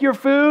make your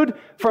food.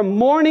 From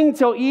morning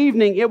till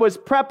evening, it was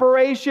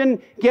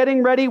preparation,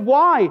 getting ready.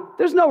 Why?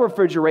 There's no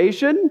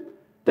refrigeration.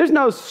 There's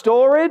no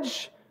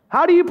storage.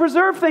 How do you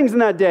preserve things in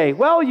that day?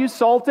 Well, you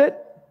salt it,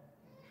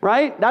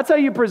 right? That's how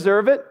you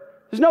preserve it.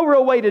 There's no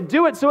real way to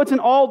do it, so it's an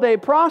all-day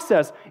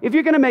process. If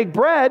you're going to make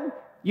bread,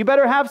 you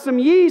better have some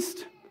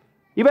yeast.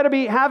 You better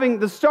be having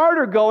the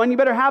starter going. You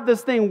better have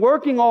this thing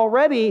working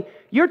already.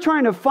 You're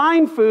trying to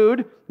find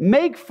food,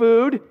 make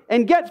food,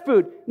 and get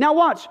food. Now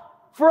watch.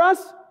 For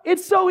us,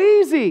 it's so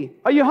easy.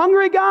 Are you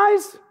hungry,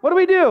 guys? What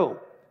do?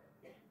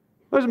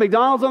 There's a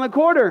McDonald's on the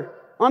corner.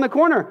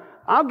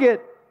 I'll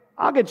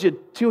get you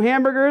 2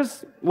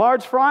 hamburgers,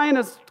 large fry, and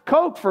a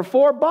Coke for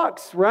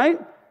 $4, right?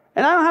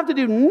 And I don't have to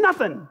do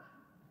nothing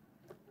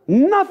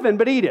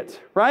but eat it,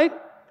 right?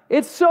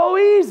 It's so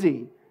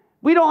easy.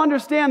 We don't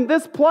understand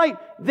this plight.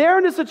 They're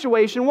in a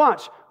situation,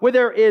 watch,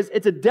 where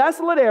it's a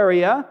desolate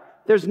area.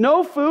 There's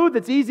no food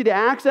that's easy to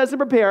access and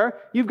prepare.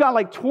 You've got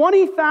like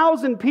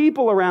 20,000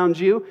 people around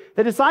you.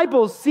 The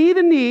disciples see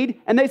the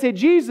need, and they say,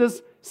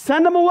 Jesus,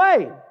 send them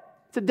away.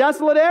 It's a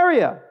desolate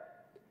area.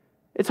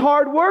 It's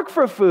hard work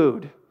for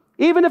food.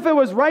 Even if it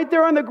was right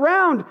there on the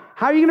ground,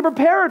 how are you going to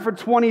prepare it for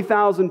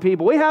 20,000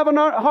 people? We have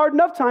a hard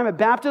enough time at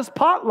Baptist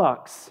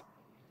potlucks.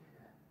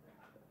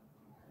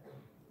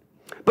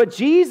 But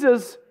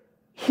Jesus,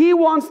 He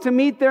wants to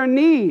meet their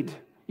need.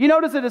 You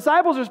notice the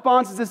disciples'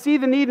 response is to see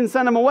the need and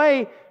send them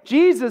away.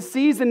 Jesus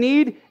sees the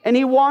need, and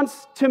He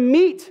wants to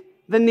meet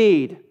the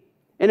need.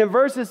 And in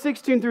verses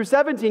 16 through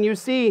 17, you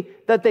see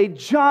that they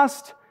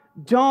just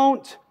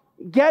don't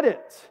get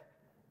it.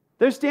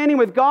 They're standing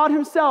with God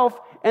Himself,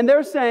 and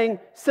they're saying,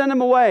 send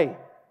them away.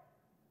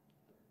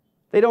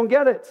 They don't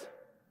get it.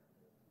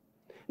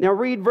 Now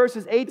read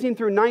verses 18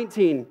 through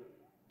 19.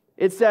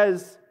 It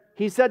says,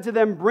 He said to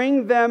them,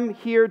 bring them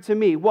here to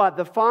me. What?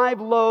 The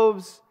 5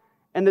 loaves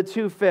and the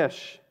 2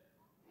 fish.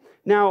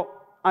 Now,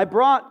 I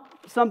brought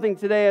something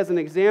today as an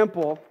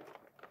example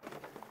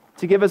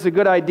to give us a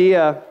good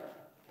idea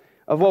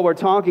of what we're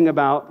talking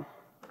about.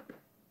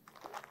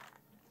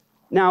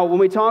 Now, when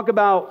we talk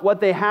about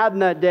what they had in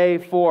that day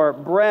for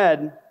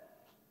bread,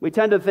 we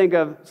tend to think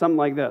of something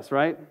like this,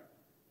 right?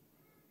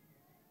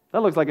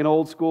 That looks like an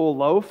old school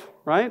loaf,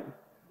 right?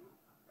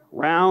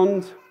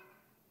 Round,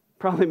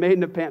 probably made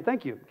in a pan.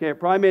 Thank you. Okay,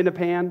 probably made in a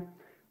pan,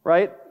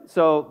 right?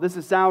 So this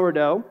is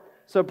sourdough.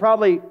 So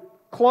probably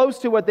close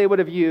to what they would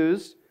have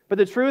used. But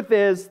the truth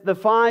is, the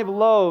 5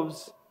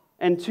 loaves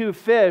and 2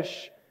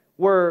 fish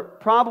were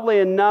probably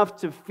enough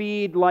to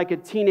feed like a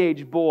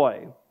teenage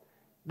boy.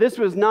 This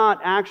was not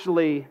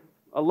actually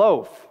a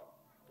loaf.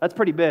 That's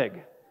pretty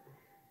big.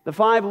 The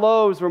 5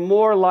 loaves were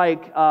more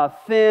like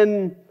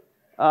thin,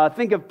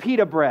 think of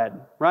pita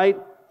bread, right?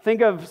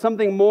 Think of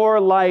something more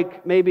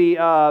like maybe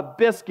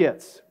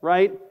biscuits,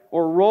 right?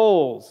 Or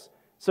rolls.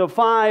 So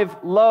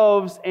 5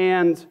 loaves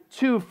and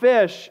 2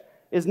 fish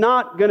is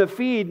not going to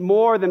feed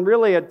more than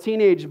really a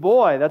teenage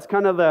boy. That's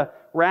kind of the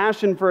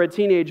ration for a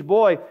teenage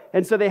boy.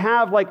 And so they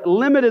have like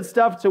limited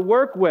stuff to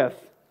work with.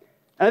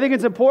 And I think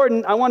it's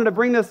important. I wanted to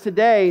bring this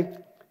today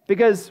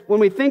because when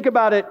we think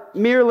about it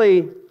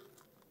merely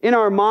in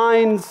our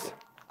minds,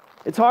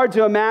 it's hard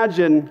to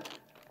imagine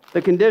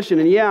the condition.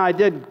 And yeah, I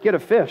did get a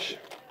fish.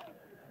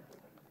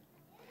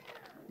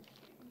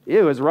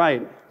 It was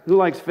right. Who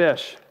likes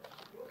fish?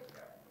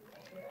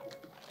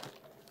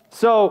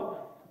 So,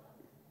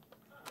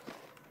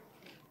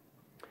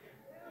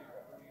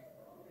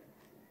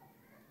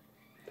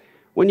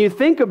 when you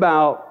think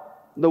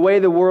about the way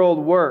the world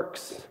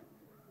works,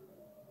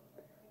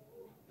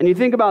 and you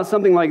think about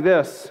something like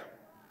this,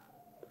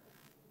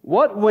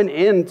 what went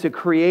into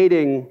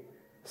creating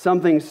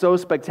something so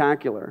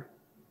spectacular?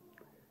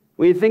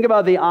 When you think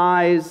about the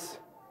eyes,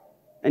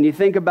 and you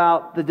think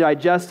about the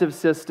digestive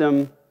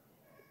system,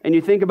 and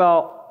you think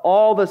about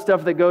all the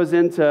stuff that goes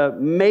into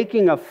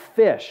making a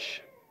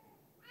fish,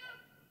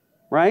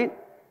 right?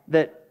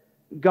 That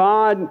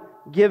God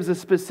gives a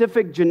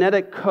specific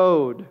genetic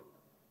code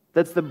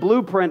that's the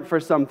blueprint for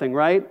something,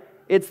 right?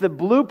 It's the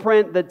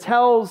blueprint that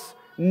tells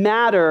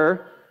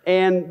matter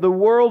and the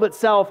world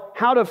itself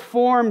how to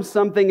form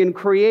something and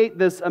create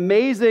this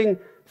amazing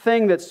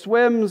thing that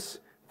swims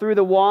through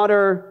the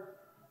water,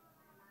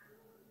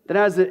 that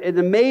has an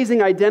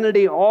amazing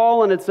identity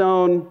all on its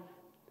own.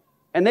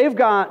 And they've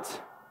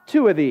got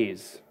 2 of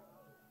these,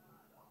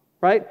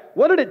 right?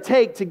 What did it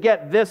take to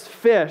get this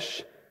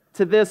fish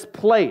to this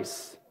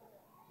place?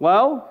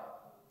 Well,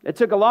 it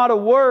took a lot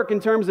of work in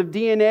terms of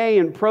DNA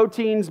and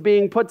proteins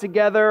being put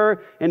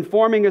together and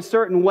forming a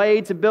certain way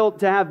to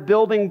have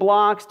building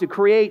blocks to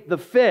create the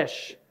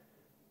fish.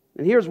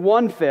 And here's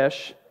 1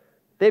 fish.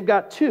 They've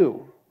got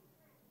 2.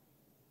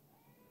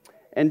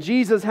 And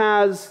Jesus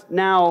has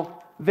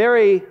now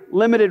very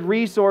limited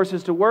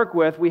resources to work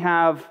with. We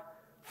have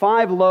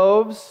 5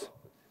 loaves.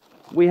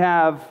 We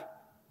have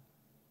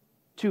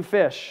 2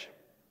 fish.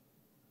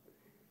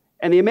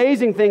 And the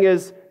amazing thing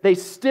is they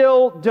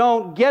still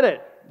don't get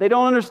it. They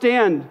don't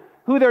understand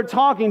who they're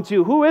talking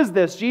to. Who is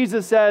this?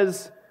 Jesus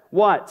says,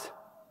 what?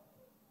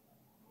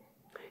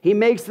 He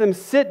makes them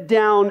sit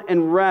down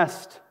and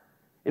rest.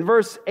 In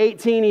verse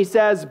 18, he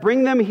says,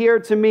 bring them here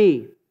to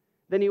me.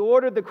 Then he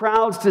ordered the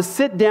crowds to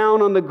sit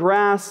down on the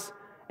grass,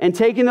 and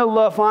taking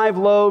the 5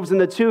 loaves and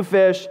the 2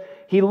 fish,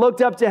 he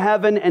looked up to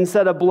heaven and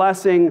said a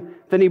blessing.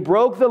 Then he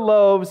broke the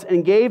loaves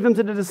and gave them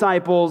to the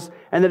disciples,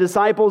 and the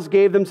disciples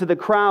gave them to the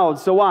crowd.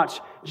 So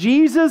watch.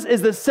 Jesus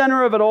is the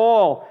center of it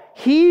all.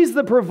 He's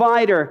the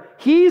provider.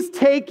 He's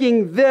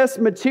taking this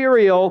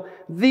material,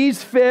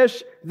 these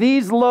fish,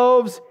 these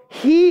loaves.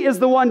 He is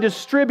the one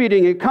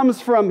distributing. It comes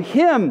from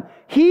Him.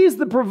 He's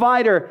the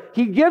provider.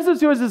 He gives it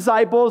to His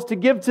disciples to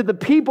give to the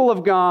people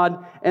of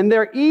God, and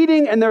they're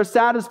eating and they're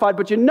satisfied.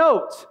 But you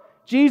note,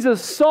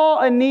 Jesus saw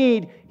a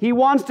need. He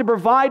wants to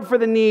provide for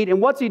the need.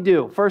 And what's He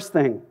do? First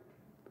thing,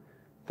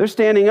 they're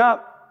standing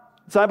up.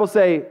 Disciples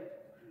say,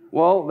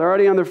 well, they're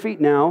already on their feet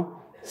now.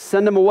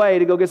 Send them away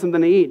to go get something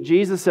to eat.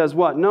 Jesus says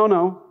what?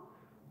 No.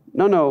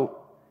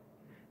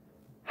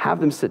 Have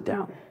them sit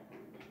down.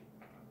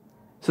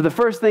 So the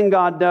first thing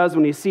God does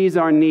when he sees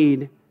our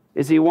need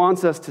is he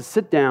wants us to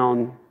sit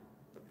down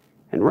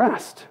and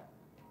rest.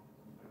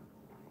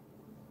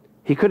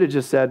 He could have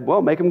just said,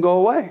 well, make them go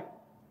away.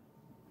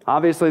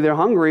 Obviously, they're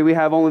hungry. We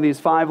have only these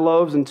 5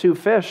 loaves and 2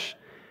 fish.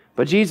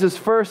 But Jesus'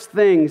 first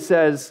thing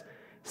says,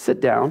 sit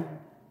down.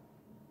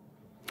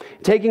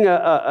 Taking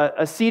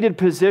a seated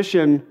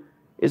position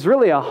is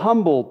really a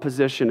humble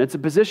position. It's a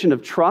position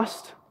of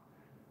trust.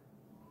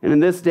 And in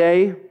this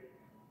day,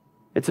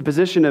 it's a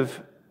position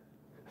of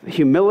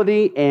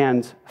humility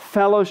and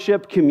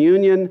fellowship,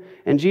 communion.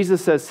 And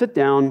Jesus says, sit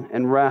down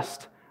and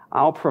rest.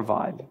 I'll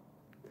provide.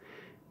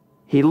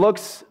 He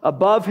looks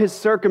above his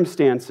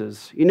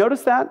circumstances. You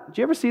notice that? Did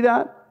you ever see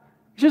that?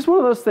 It's just one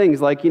of those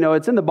things, like,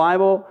 it's in the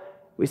Bible.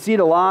 We see it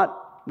a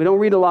lot. We don't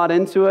read a lot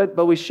into it,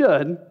 but we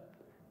should,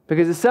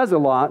 because it says a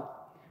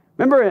lot.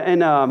 Remember in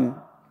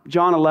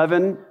John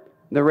 11,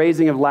 the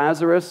raising of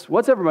Lazarus?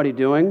 What's everybody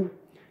doing?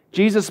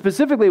 Jesus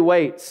specifically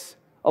waits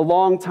a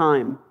long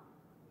time.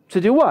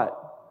 To do what?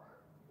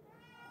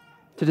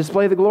 To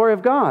display the glory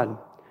of God.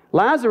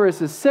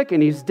 Lazarus is sick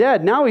and he's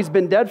dead. Now he's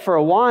been dead for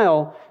a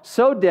while,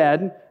 so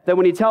dead that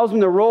when he tells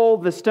them to roll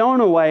the stone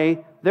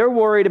away, they're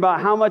worried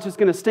about how much it's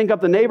going to stink up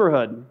the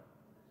neighborhood.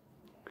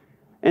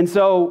 And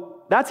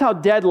so that's how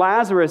dead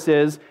Lazarus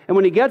is. And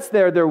when he gets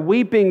there, they're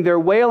weeping, they're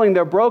wailing,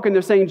 they're broken.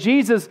 They're saying,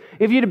 Jesus,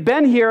 if you'd have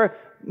been here,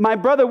 my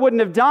brother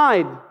wouldn't have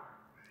died.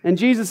 And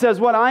Jesus says,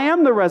 what? I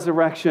am the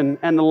resurrection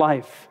and the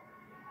life.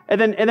 And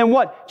then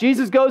what?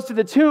 Jesus goes to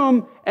the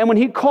tomb, and when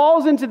he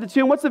calls into the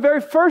tomb, what's the very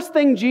first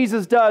thing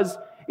Jesus does?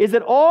 Is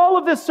that all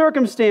of this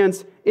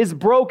circumstance is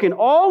broken.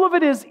 All of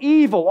it is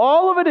evil.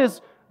 All of it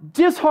is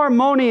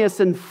disharmonious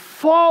and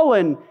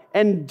fallen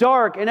and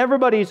dark, and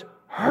everybody's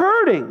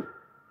hurting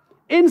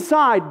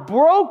inside,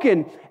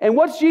 broken. And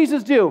what's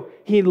Jesus do?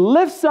 He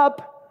lifts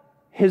up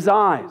his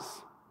eyes.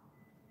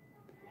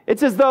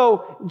 It's as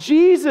though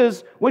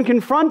Jesus, when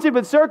confronted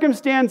with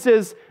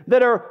circumstances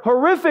that are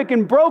horrific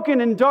and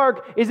broken and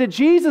dark, is that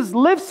Jesus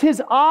lifts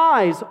his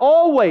eyes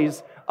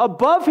always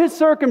above his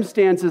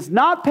circumstances,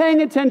 not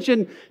paying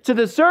attention to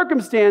the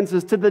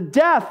circumstances, to the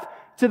death,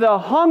 to the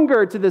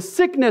hunger, to the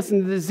sickness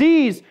and the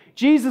disease.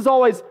 Jesus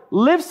always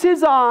lifts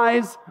his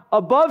eyes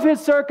above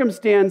his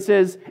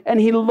circumstances and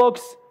he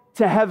looks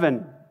to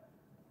heaven.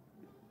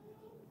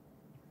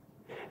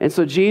 And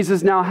so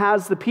Jesus now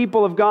has the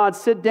people of God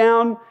sit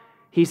down.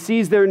 He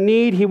sees their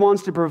need. He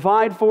wants to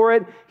provide for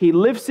it. He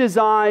lifts his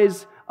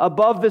eyes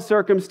above the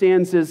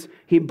circumstances.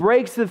 He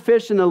breaks the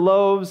fish and the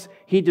loaves.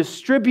 He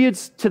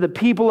distributes to the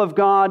people of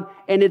God.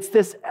 And it's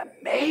this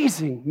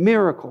amazing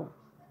miracle.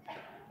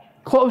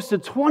 Close to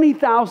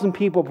 20,000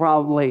 people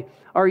probably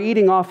are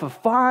eating off of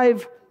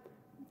 5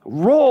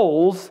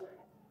 rolls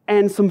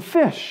and some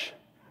fish.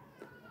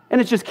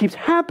 And it just keeps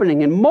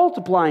happening and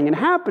multiplying and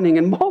happening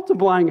and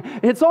multiplying.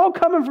 And it's all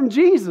coming from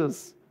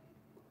Jesus.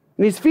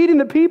 And he's feeding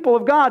the people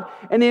of God.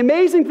 And the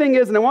amazing thing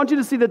is, and I want you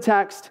to see the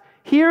text,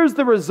 here's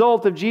the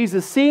result of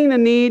Jesus seeing the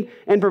need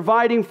and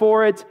providing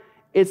for it.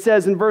 It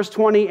says in verse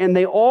 20, and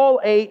they all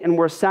ate and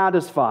were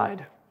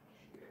satisfied.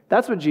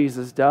 That's what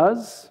Jesus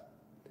does.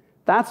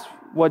 That's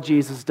what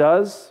Jesus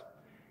does.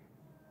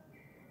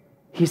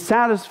 He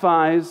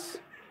satisfies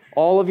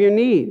all of your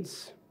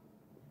needs.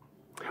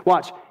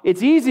 Watch,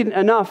 it's easy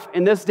enough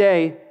in this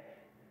day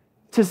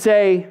to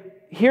say,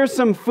 here's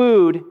some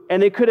food,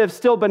 and they could have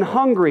still been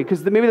hungry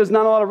because maybe there's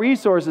not a lot of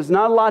resources,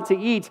 not a lot to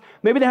eat.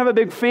 Maybe they have a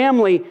big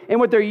family, and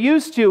what they're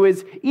used to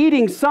is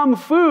eating some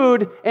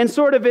food and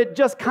sort of it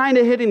just kind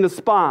of hitting the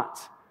spot.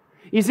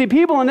 You see,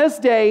 people in this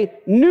day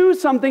knew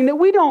something that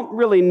we don't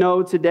really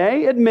know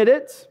today. Admit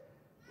it.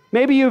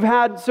 Maybe you've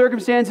had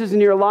circumstances in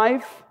your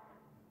life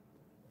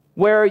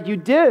where you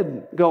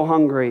did go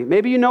hungry.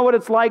 Maybe you know what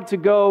it's like to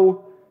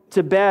go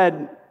to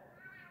bed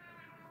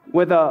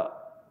with a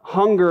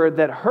hunger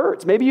that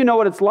hurts. Maybe you know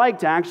what it's like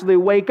to actually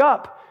wake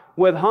up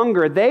with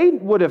hunger. They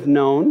would have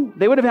known.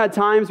 They would have had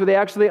times where they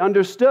actually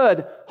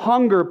understood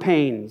hunger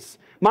pains.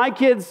 My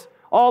kids,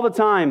 all the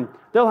time,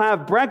 they'll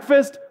have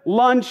breakfast,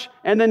 lunch,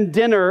 and then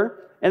dinner,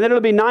 and then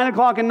it'll be 9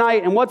 o'clock at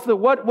night, and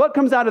what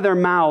comes out of their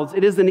mouths?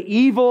 It is an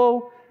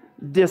evil,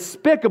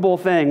 despicable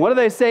thing. What do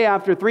they say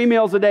after 3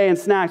 meals a day and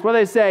snacks? What do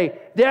they say?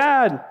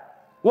 Dad,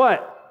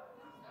 what?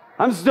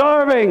 I'm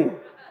starving.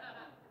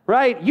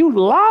 Right? You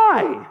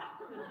lie.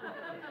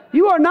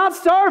 You are not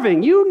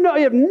starving. You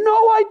have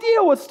no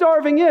idea what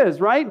starving is,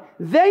 right?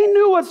 They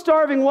knew what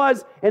starving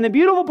was. And the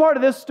beautiful part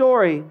of this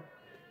story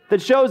that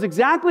shows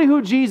exactly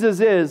who Jesus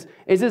is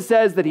it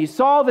says that he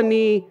saw the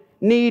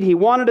need, he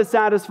wanted to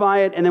satisfy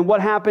it, and then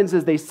what happens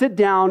is they sit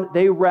down,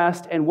 they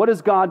rest, and what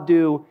does God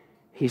do?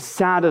 He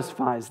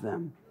satisfies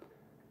them.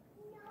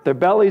 Their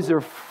bellies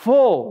are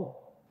full.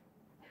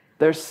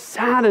 They're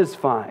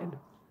satisfied.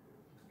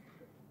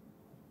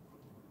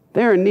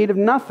 They're in need of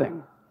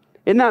nothing.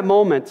 In that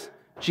moment,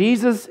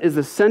 Jesus is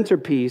the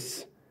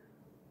centerpiece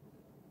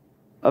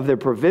of their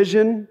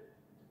provision,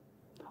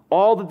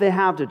 all that they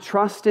have to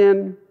trust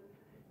in.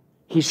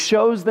 He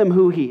shows them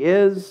who he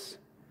is.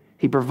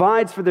 He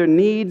provides for their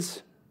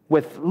needs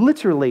with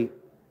literally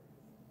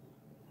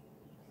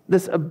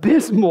this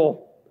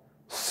abysmal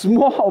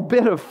small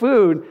bit of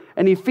food,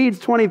 and he feeds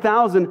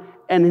 20,000,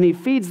 and then he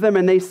feeds them,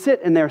 and they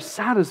sit and they're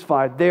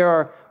satisfied. They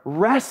are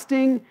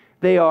resting.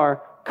 They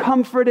are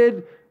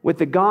comforted with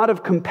the God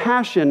of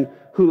compassion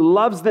who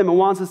loves them and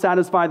wants to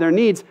satisfy their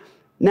needs.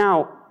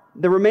 Now,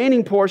 the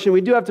remaining portion,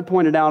 we do have to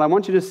point it out. I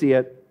want you to see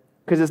it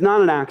because it's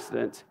not an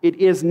accident. It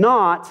is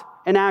not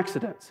an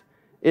accident.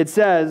 It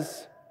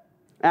says,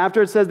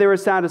 after it says they were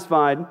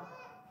satisfied,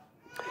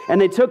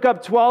 and they took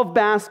up 12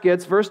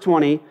 baskets, verse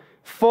 20,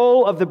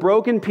 full of the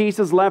broken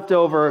pieces left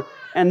over,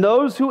 and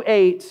those who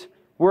ate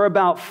were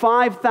about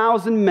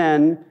 5,000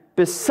 men,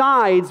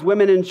 besides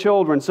women and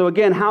children. So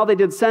again, how they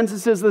did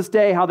censuses this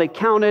day, how they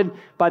counted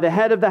by the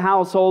head of the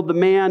household, the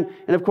man,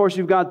 and of course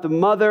you've got the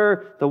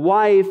mother, the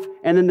wife,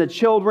 and then the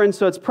children.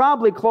 So it's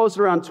probably close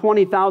to around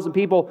 20,000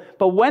 people.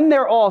 But when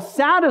they're all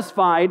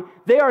satisfied,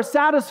 they are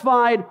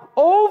satisfied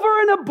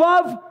over and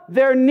above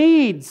their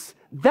needs.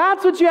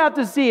 That's what you have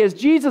to see as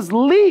Jesus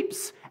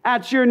leaps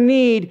at your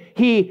need.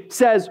 He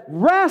says,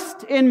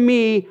 rest in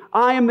me.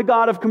 I am the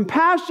God of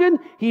compassion.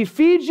 He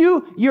feeds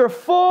you. You're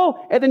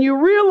full. And then you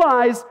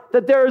realize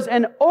that there's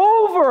an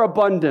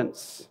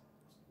overabundance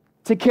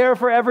to care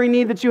for every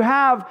need that you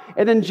have.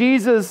 And then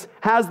Jesus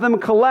has them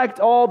collect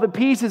all the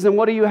pieces. And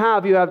what do you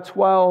have? You have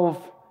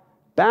 12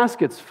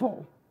 baskets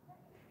full.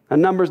 A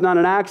number's not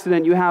an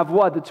accident. You have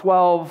what? The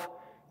 12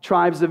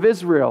 tribes of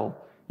Israel.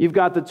 You've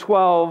got the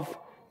 12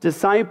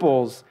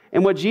 disciples.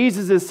 And what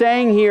Jesus is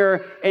saying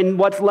here and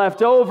what's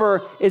left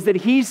over is that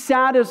he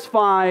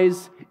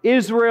satisfies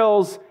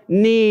Israel's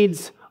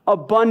needs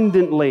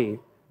abundantly.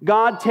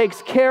 God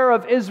takes care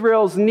of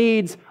Israel's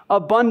needs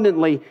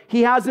abundantly.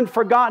 He hasn't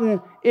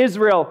forgotten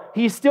Israel.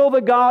 He's still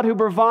the God who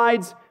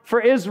provides for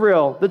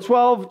Israel, the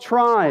 12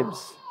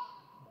 tribes.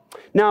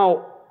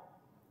 Now,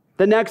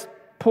 the next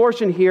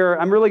portion here,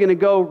 I'm really going to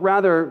go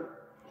rather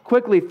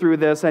quickly through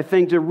this, I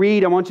think, to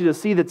read. I want you to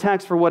see the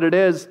text for what it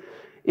is.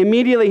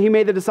 Immediately, he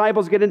made the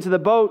disciples get into the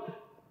boat,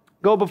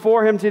 go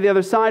before him to the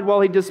other side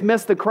while he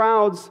dismissed the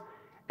crowds.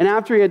 And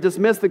after he had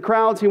dismissed the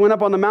crowds, he went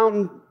up on the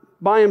mountain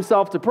by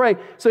himself to pray.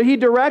 So he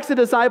directs the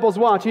disciples,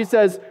 watch. He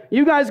says,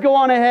 you guys go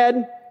on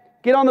ahead,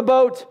 get on the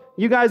boat,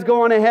 you guys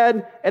go on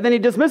ahead. And then he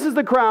dismisses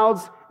the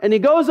crowds, and he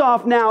goes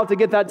off now to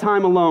get that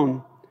time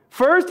alone.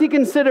 First, he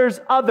considers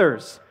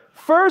others.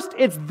 First,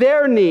 it's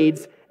their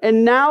needs.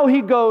 And now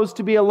he goes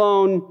to be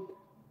alone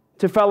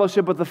to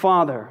fellowship with the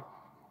Father.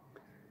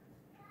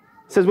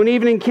 It says, when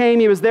evening came,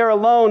 he was there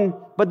alone,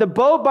 but the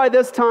boat by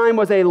this time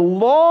was a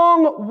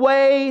long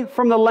way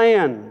from the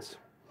land,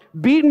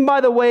 beaten by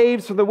the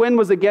waves, for the wind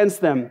was against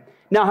them.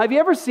 Now, have you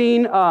ever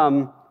seen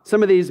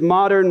some of these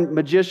modern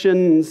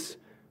magicians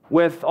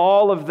with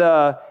all of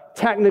the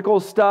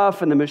technical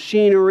stuff and the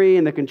machinery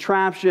and the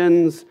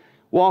contraptions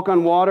walk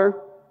on water?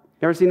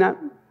 You ever seen that?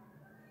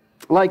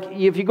 Like,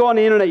 if you go on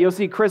the internet, you'll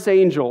see Chris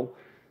Angel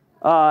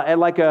at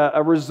like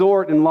a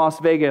resort in Las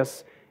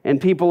Vegas. And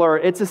people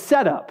it's a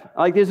setup.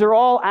 Like, these are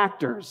all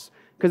actors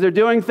because they're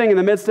doing things in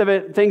the midst of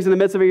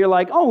it. You're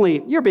like,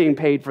 you're being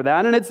paid for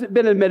that. And it's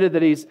been admitted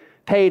that he's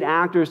paid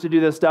actors to do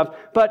this stuff.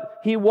 But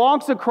he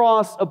walks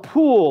across a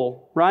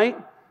pool, right,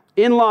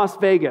 in Las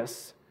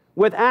Vegas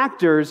with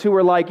actors who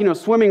are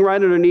swimming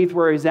right underneath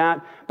where he's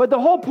at. But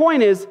the whole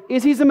point is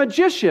he's a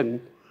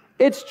magician.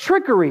 It's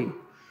trickery.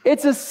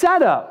 It's a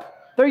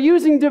setup. They're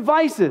using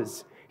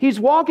devices. He's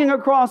walking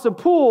across a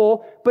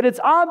pool, but it's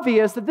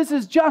obvious that this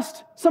is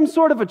just some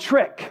sort of a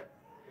trick.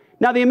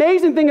 Now, the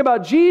amazing thing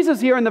about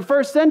Jesus here in the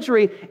first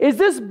century is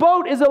this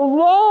boat is a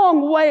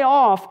long way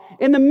off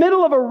in the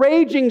middle of a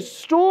raging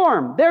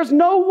storm. There's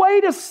no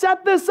way to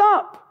set this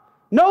up.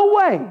 No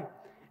way.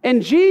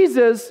 And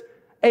Jesus,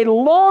 a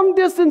long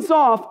distance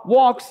off,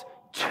 walks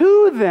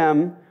to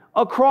them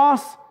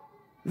across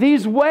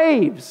these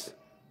waves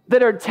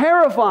that are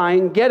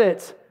terrifying, get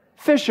it,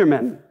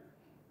 fishermen.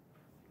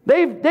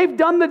 They've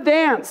done the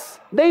dance.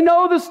 They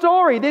know the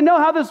story. They know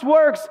how this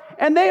works.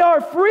 And they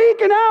are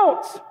freaking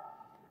out.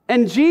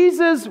 And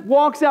Jesus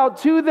walks out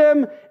to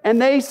them,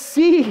 and they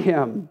see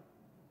him.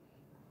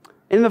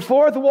 In the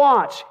fourth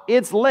watch,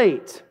 it's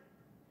late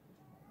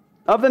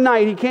of the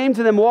night, he came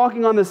to them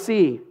walking on the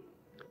sea.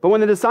 But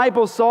when the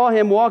disciples saw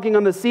him walking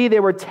on the sea, they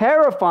were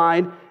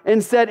terrified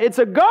and said, "It's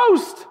a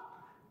ghost!"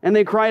 And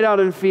they cried out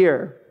in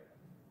fear.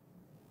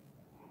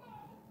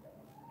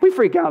 We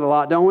freak out a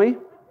lot, don't we?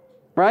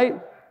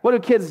 Right? What do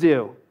kids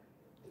do?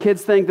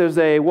 Kids think there's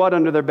a what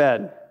under their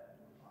bed?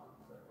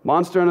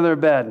 Monster under their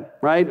bed,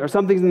 right? Or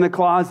something's in the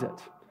closet,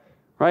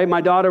 right? My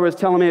daughter was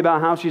telling me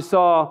about how she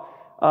saw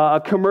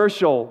a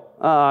commercial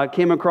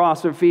came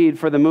across her feed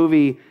for the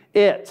movie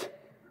It.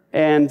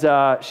 And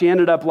she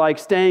ended up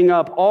staying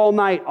up all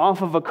night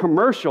off of a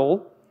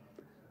commercial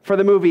for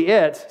the movie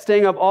It,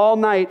 staying up all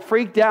night,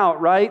 freaked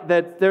out, right?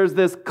 That there's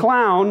this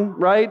clown,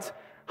 right,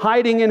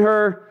 hiding in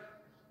her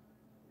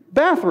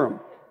bathroom.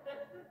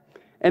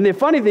 And the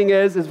funny thing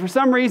is for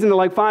some reason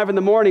at 5 in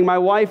the morning, my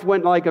wife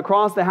went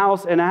across the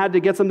house and I had to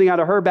get something out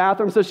of her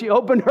bathroom. So she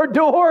opened her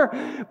door,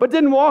 but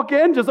didn't walk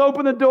in, just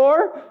opened the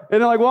door and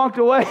then walked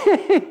away.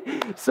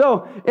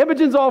 So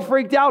Imogen's all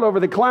freaked out over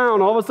the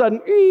clown. All of a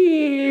sudden,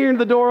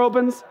 the door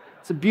opens.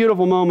 It's a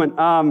beautiful moment.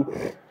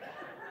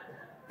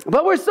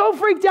 But we're so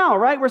freaked out,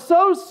 right? We're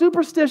so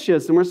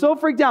superstitious and we're so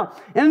freaked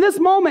out. And in this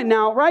moment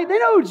now, right, they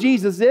know who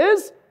Jesus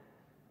is.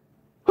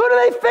 Who do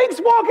they think's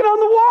walking on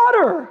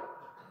the water?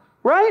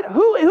 Right?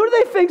 Who do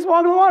they think's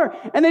walking on the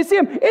water? And they see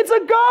him. It's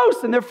a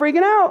ghost, and they're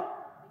freaking out.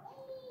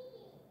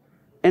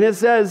 And it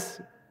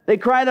says, they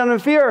cried out in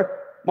fear.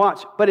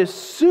 Watch. But as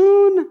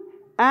soon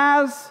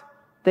as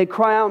they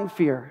cry out in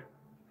fear,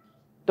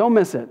 don't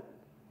miss it.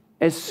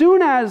 As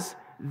soon as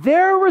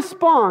their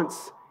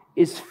response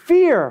is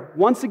fear,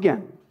 once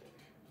again,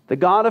 the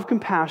God of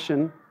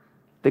compassion,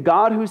 the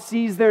God who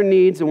sees their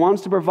needs and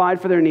wants to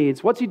provide for their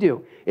needs, what's he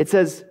do? It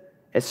says,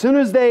 as soon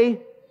as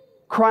they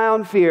cry out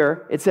in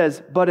fear, it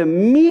says, but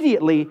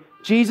immediately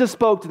Jesus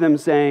spoke to them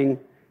saying,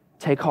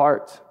 take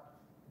heart.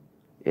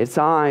 It's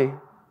I.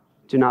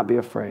 Do not be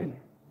afraid.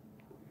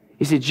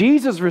 You see,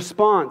 Jesus'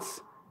 response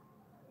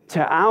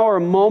to our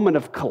moment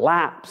of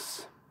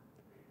collapse,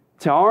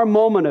 to our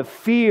moment of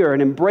fear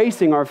and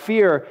embracing our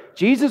fear,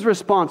 Jesus'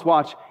 response,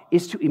 watch,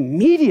 is to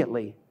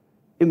immediately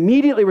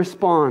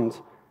respond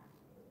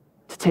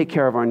to take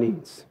care of our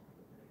needs.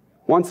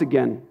 Once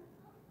again,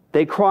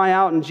 they cry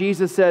out and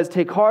Jesus says,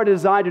 take heart, it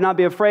is I, do not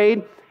be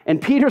afraid.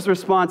 And Peter's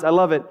response, I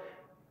love it.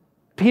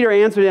 Peter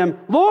answered him,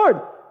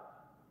 Lord,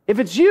 if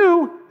it's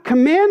you,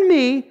 command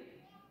me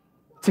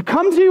to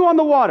come to you on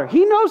the water.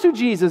 He knows who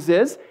Jesus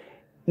is.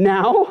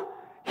 Now,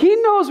 he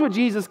knows what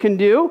Jesus can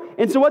do.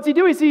 And so what's he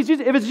do? He sees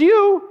Jesus. If it's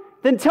you,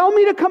 then tell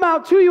me to come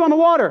out to you on the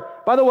water.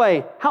 By the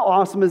way, how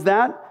awesome is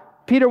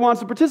that? Peter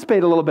wants to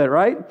participate a little bit,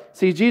 right?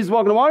 Sees Jesus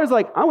walking on the water. He's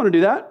like, I want to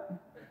do that.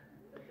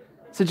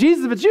 So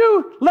Jesus, if it's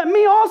you, let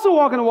me also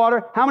walk in the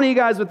water. How many of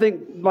you guys would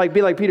think,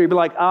 be like Peter? You'd be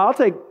like, I'll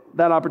take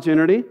that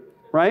opportunity,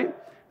 right?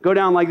 Go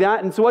down like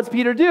that. And so what's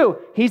Peter do?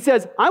 He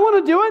says, I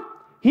want to do it.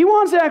 He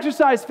wants to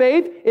exercise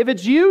faith. If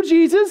it's you,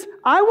 Jesus,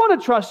 I want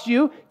to trust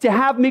you to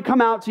have me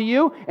come out to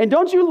you. And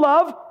don't you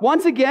love,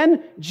 once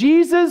again,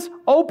 Jesus'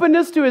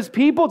 openness to his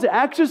people to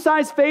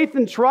exercise faith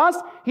and trust?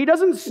 He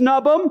doesn't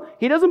snub them.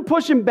 He doesn't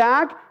push him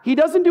back. He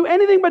doesn't do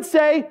anything but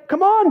say,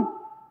 come on.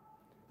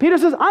 Peter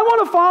says, I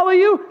want to follow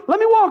you. Let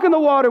me walk in the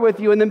water with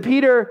you. And then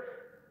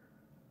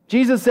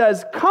Jesus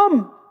says,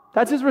 come.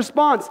 That's his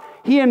response.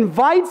 He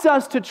invites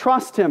us to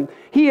trust him.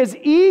 He is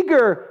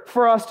eager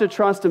for us to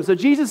trust him. So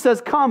Jesus says,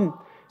 come.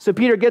 So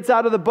Peter gets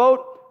out of the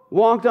boat,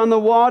 walked on the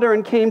water,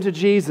 and came to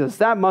Jesus.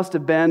 That must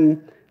have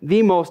been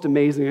the most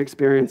amazing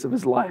experience of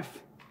his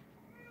life.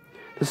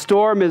 The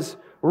storm is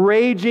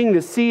raging,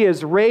 the sea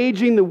is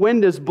raging, the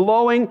wind is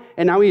blowing,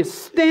 and now he is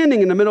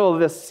standing in the middle of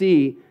this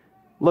sea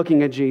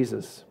looking at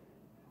Jesus.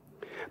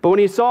 But when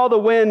he saw the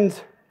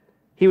wind,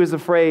 he was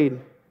afraid.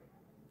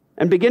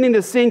 And beginning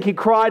to sink, he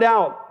cried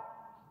out.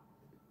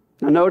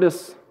 Now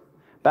notice,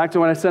 back to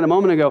what I said a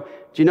moment ago,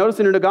 do you notice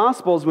in the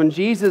Gospels when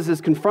Jesus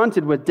is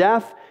confronted with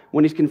death,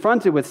 when he's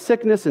confronted with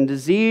sickness and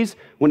disease,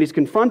 when he's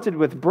confronted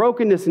with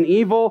brokenness and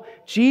evil,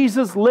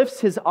 Jesus lifts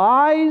his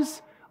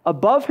eyes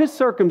above his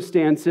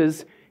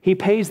circumstances. He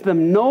pays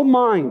them no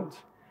mind.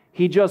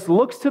 He just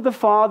looks to the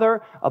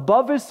Father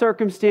above his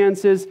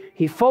circumstances.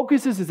 He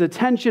focuses his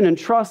attention and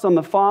trust on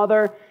the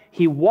Father.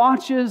 He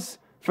watches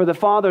for the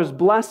Father's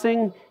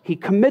blessing. He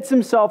commits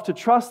himself to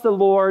trust the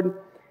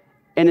Lord.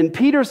 And in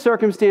Peter's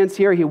circumstance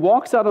here, he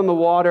walks out on the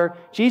water.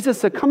 Jesus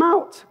said, come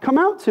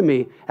out to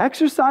me.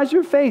 Exercise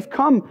your faith.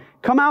 Come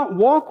out,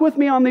 walk with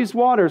me on these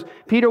waters.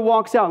 Peter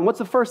walks out, and what's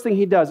the first thing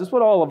he does? It's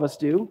what all of us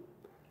do.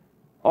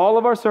 All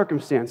of our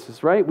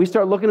circumstances, right? We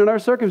start looking at our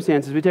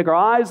circumstances. We take our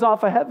eyes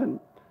off of heaven.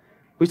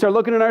 We start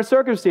looking at our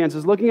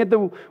circumstances, looking at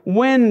the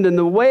wind and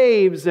the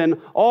waves and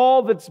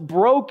all that's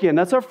broken.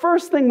 That's our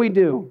first thing we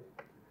do.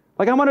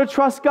 Like, I want to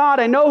trust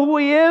God. I know who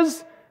he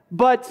is,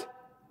 but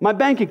my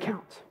bank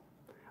account.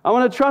 I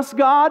want to trust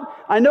God.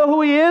 I know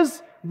who he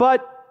is,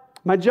 but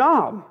my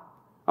job.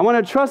 I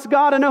want to trust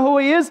God. I know who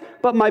he is,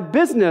 but my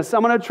business. I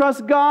want to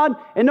trust God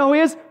and know who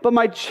he is, but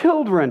my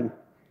children,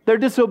 their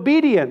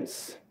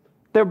disobedience,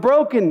 their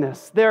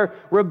brokenness, their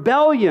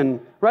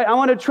rebellion, right? I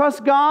want to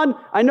trust God.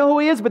 I know who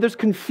he is, but there's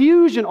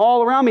confusion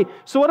all around me.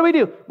 So what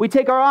do? We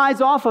take our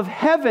eyes off of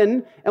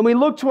heaven and we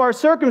look to our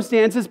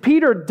circumstances.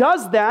 Peter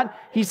does that.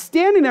 He's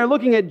standing there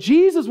looking at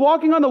Jesus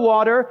walking on the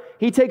water.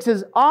 He takes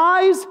his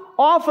eyes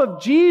off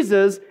of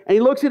Jesus and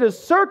he looks at his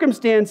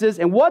circumstances.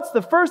 And what's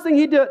the first thing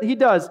he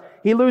does?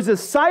 He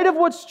loses sight of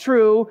what's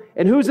true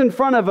and who's in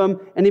front of him,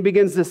 and he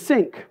begins to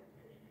sink.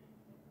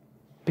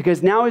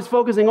 Because now he's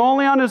focusing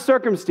only on his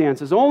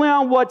circumstances, only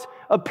on what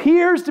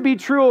appears to be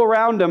true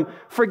around him,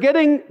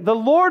 forgetting the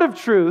Lord of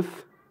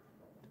truth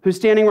who's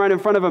standing right in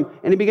front of him,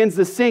 and he begins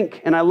to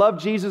sink. And I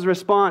love Jesus'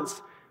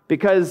 response,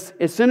 because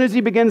as soon as he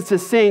begins to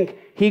sink,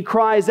 he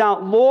cries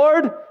out,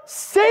 Lord,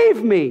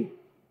 save me.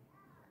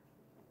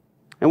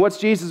 And what's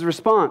Jesus'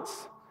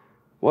 response?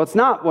 Well, it's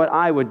not what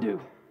I would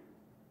do.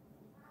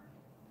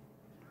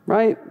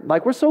 Right?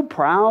 Like, we're so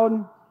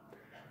proud,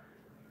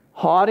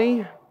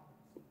 haughty.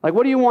 Like,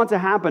 what do you want to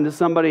happen to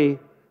somebody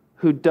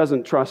who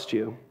doesn't trust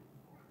you?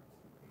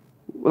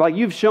 Like,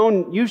 you've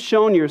shown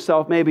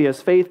yourself maybe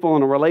as faithful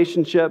in a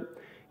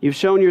relationship. You've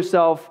shown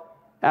yourself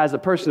as a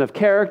person of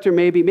character,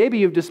 maybe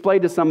you've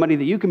displayed to somebody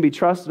that you can be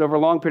trusted over a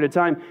long period of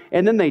time,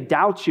 and then they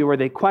doubt you or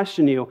they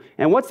question you.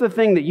 And what's the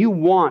thing that you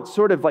want?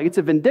 Sort of like, it's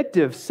a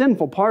vindictive,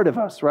 sinful part of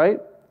us, right?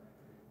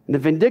 And the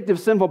vindictive,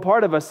 sinful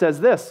part of us says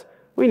this: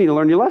 we need to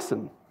learn your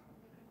lesson,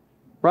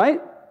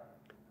 right?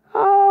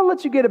 I'll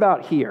let you get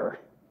about here,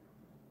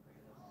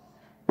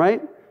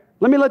 right?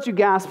 Let me let you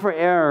gasp for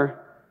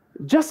air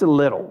just a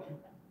little,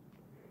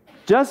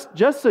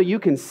 just so you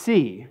can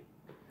see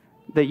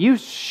that you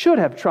should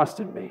have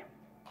trusted me.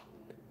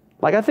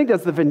 Like, I think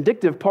that's the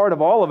vindictive part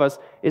of all of us,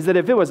 is that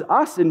if it was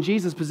us in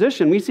Jesus'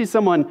 position, we see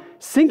someone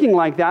sinking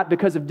like that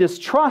because of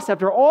distrust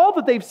after all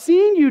that they've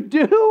seen you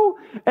do,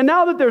 and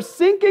now that they're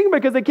sinking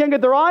because they can't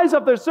get their eyes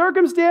off their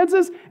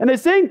circumstances, and they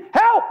sing,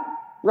 help,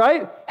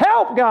 right?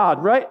 Help,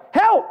 God, right?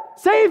 Help,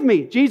 save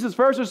me. Jesus'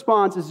 first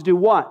response is to do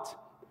what?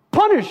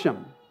 Punish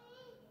him.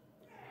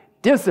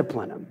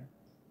 Discipline him.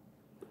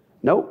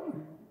 Nope.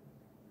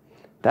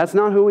 That's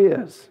not who he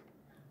is.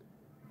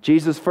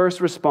 Jesus'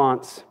 first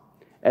response,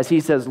 as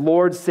he says,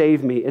 Lord,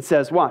 save me, it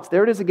says what?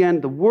 There it is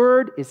again. The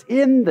word is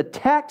in the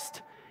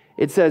text.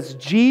 It says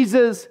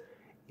Jesus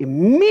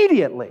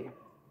immediately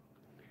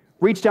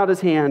reached out his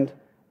hand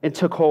and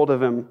took hold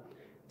of him,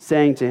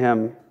 saying to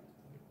him,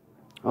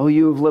 oh,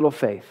 you of little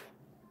faith,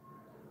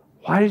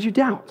 why did you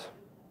doubt?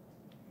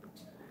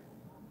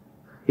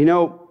 You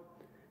know,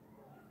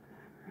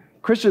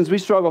 Christians, we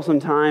struggle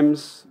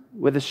sometimes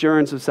with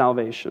assurance of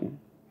salvation,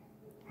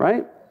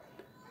 right?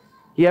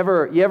 You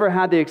ever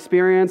had the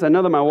experience? I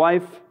know that my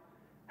wife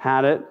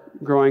had it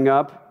growing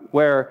up,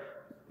 where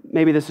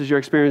maybe this is your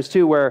experience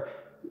too, where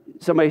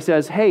somebody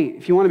says, hey,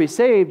 if you want to be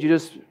saved,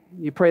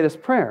 you pray this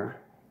prayer,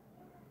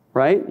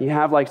 right? You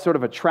have like sort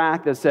of a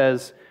tract that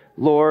says,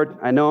 Lord,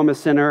 I know I'm a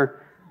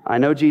sinner. I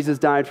know Jesus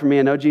died for me.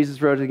 I know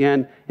Jesus rose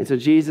again. And so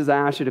Jesus, I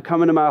ask you to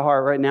come into my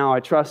heart right now.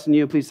 I trust in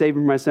you. Please save me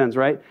from my sins,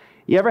 right?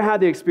 You ever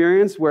had the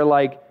experience where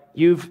like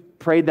you've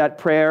prayed that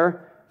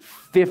prayer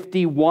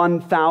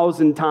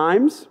 51,000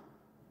 times?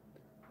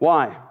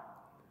 Why?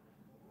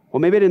 Well,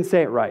 maybe I didn't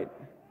say it right?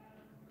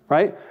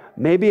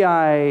 Maybe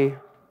I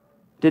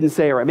didn't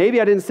say it right.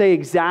 Maybe I didn't say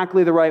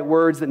exactly the right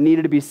words that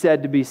needed to be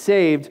said to be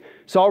saved.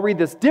 So I'll read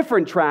this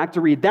different tract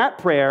to read that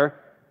prayer,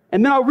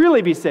 and then I'll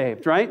really be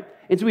saved, right?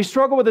 And so we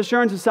struggle with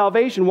assurance of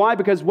salvation. Why?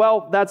 Because,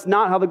 well, that's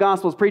not how the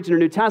gospel is preached in the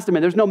New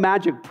Testament. There's no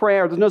magic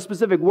prayer. There's no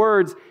specific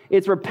words.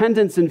 It's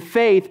repentance and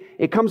faith.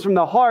 It comes from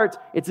the heart.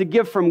 It's a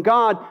gift from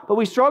God. But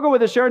we struggle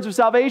with assurance of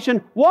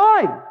salvation.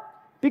 Why?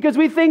 Because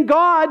we think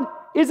God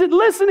isn't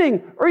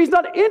listening, or he's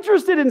not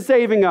interested in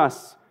saving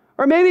us.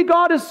 Or maybe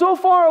God is so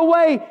far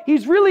away,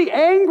 he's really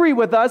angry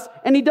with us,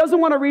 and he doesn't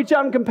want to reach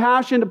out in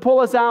compassion to pull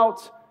us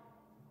out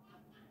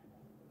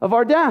of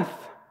our death.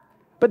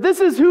 But this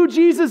is who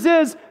Jesus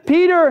is.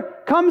 Peter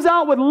comes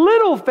out with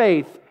little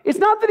faith. It's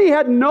not that he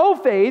had no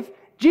faith.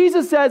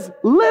 Jesus says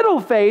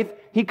little faith.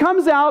 He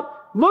comes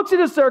out, looks at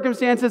his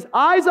circumstances,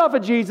 eyes off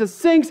of Jesus,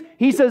 sinks.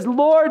 He says,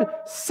 Lord,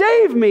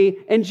 save me.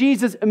 And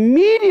Jesus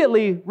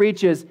immediately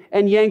reaches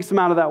and yanks him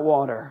out of that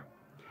water.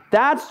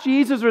 That's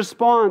Jesus'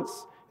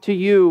 response to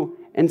you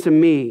and to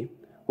me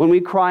when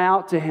we cry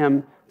out to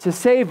him to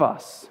save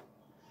us.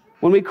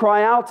 When we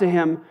cry out to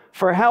him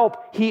for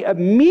help, he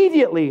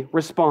immediately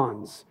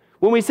responds.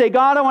 When we say,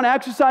 God, I want to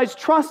exercise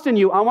trust in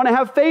you. I want to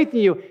have faith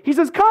in you. He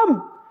says,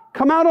 come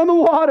out on the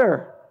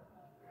water.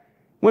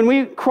 When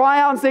we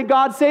cry out and say,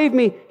 God, save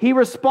me, he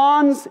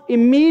responds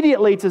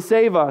immediately to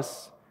save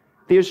us.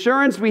 The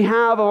assurance we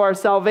have of our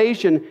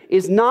salvation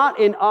is not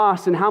in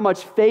us and how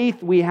much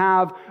faith we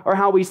have or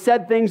how we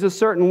said things a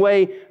certain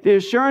way. The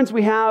assurance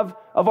we have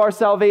of our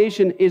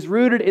salvation is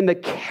rooted in the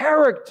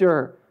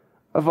character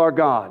of our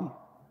God.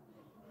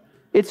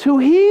 It's who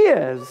he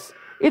is.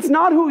 It's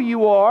not who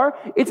you are.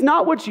 It's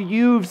not what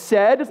you've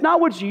said. It's not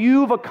what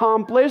you've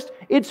accomplished.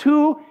 It's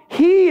who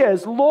he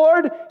is.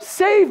 Lord,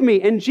 save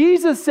me. And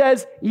Jesus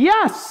says,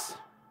 yes.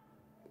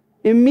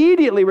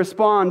 Immediately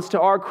responds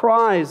to our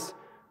cries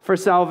for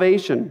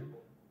salvation.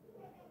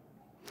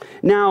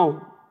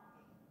 Now,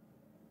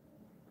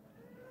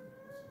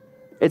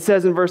 it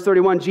says in verse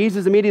 31,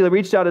 Jesus immediately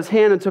reached out his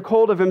hand and took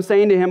hold of him,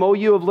 saying to him, O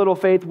you of little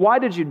faith, why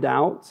did you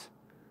doubt?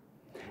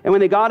 And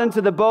when they got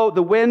into the boat,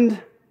 the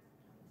wind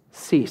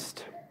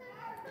ceased.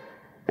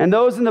 And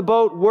those in the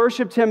boat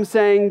worshiped him,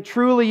 saying,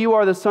 truly you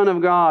are the Son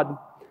of God.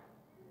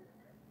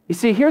 You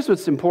see, here's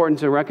what's important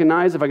to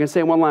recognize, if I can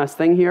say one last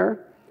thing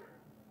here.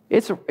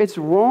 It's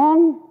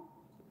wrong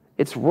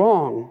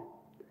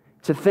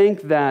to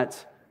think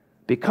that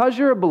because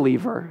you're a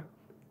believer,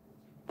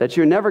 that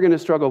you're never going to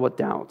struggle with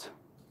doubt.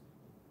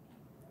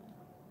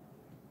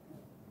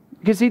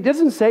 Because he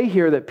doesn't say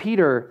here that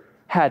Peter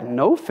had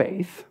no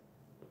faith.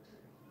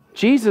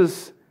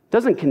 Jesus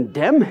doesn't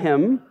condemn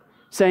him,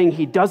 saying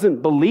he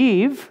doesn't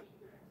believe,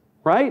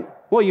 right?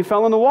 Well, you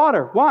fell in the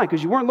water. Why?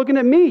 Because you weren't looking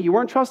at me. You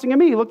weren't trusting in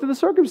me. You looked at the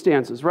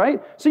circumstances, right?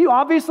 So you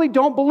obviously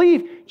don't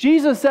believe.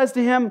 Jesus says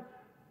to him,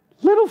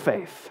 little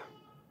faith.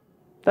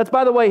 That's,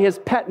 by the way, his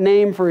pet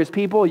name for his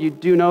people. You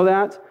do know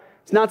that.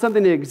 It's not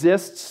something that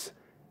exists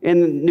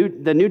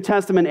in the New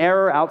Testament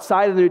era,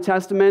 outside of the New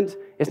Testament.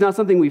 It's not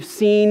something we've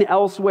seen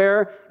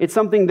elsewhere. It's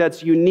something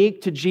that's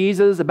unique to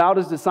Jesus about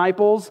his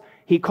disciples.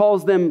 He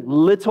calls them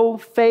little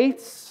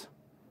faiths,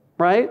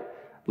 right?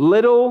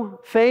 Little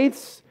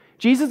faiths.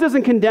 Jesus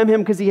doesn't condemn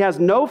him because he has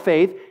no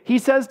faith. He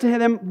says to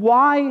him,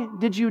 why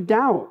did you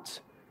doubt?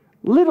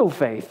 Little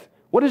faith.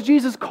 What is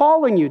Jesus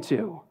calling you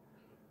to?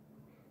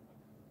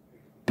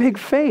 Big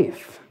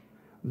faith.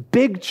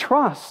 Big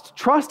trust.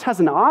 Trust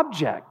has an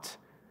object.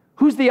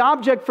 Who's the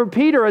object for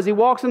Peter as he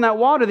walks in that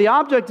water? The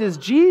object is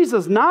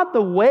Jesus, not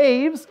the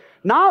waves,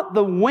 not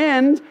the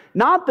wind,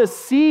 not the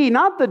sea,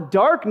 not the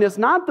darkness,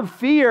 not the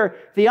fear.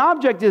 The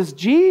object is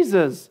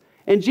Jesus.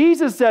 And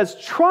Jesus says,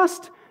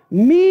 trust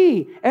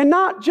me, and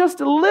not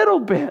just a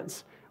little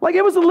bit. Like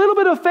it was a little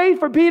bit of faith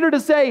for Peter to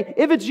say,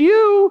 if it's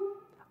you,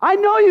 I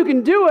know you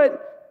can do it.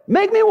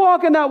 Make me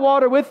walk in that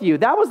water with you.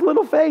 That was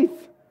little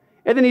faith.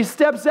 And then he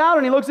steps out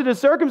and he looks at his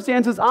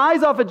circumstances,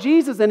 eyes off of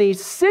Jesus, and he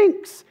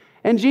sinks.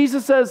 And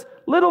Jesus says,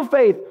 little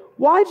faith,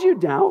 why'd you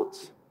doubt?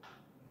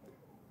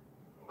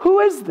 Who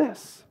is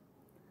this?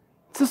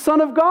 It's the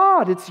Son of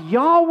God. It's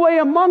Yahweh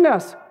among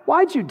us.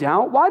 Why'd you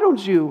doubt? Why don't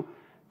you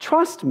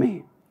trust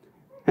me?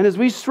 And as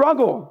we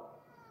struggle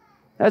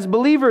as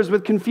believers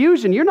with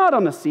confusion, you're not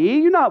on the sea,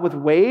 you're not with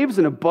waves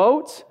in a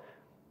boat,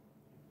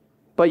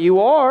 but you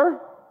are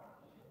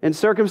in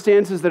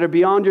circumstances that are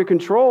beyond your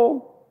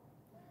control.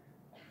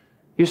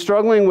 You're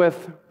struggling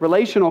with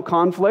relational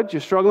conflict.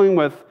 You're struggling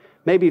with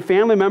maybe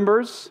family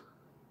members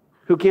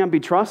who can't be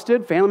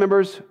trusted, family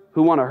members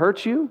who want to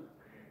hurt you.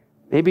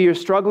 Maybe you're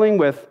struggling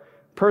with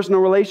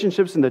personal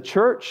relationships in the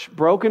church,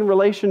 broken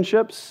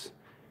relationships.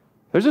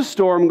 There's a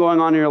storm going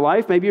on in your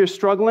life. Maybe you're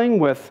struggling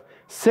with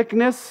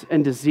sickness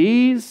and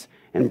disease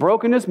and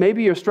brokenness.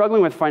 Maybe you're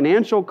struggling with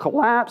financial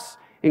collapse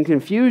and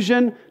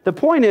confusion. The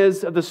point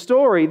is of the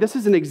story, this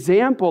is an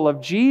example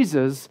of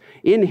Jesus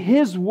in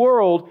his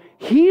world.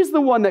 He's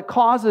the one that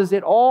causes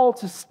it all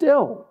to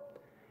still.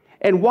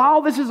 And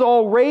while this is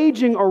all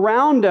raging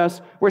around us,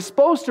 we're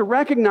supposed to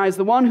recognize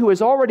the one who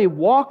is already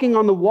walking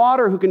on the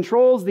water, who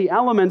controls the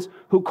elements,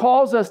 who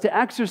calls us to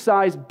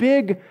exercise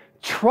big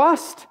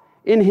trust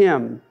in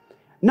him.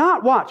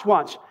 Not,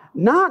 watch,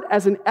 not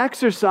as an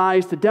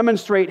exercise to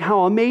demonstrate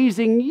how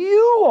amazing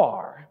you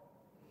are.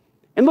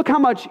 And look how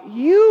much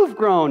you've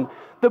grown.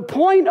 The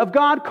point of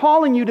God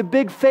calling you to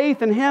big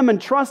faith in him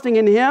and trusting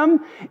in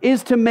him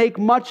is to make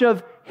much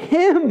of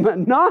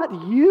him,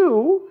 not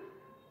you.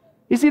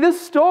 You see,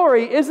 this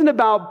story isn't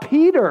about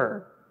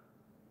Peter.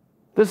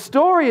 The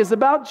story is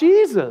about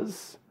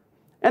Jesus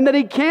and that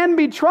he can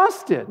be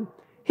trusted.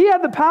 He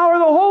had the power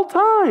the whole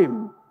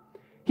time.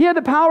 He had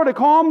the power to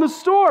calm the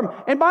storm.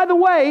 And by the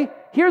way,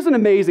 here's an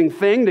amazing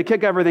thing to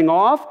kick everything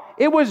off.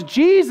 It was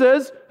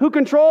Jesus who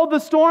controlled the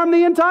storm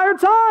the entire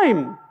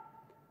time.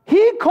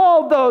 He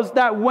called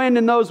that wind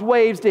and those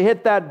waves to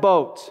hit that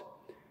boat.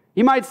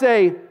 You might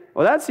say,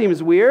 well, that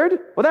seems weird.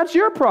 Well, that's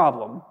your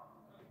problem.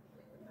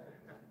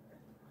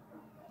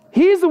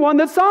 He's the one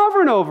that's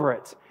sovereign over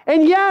it.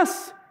 And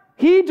yes,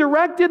 he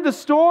directed the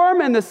storm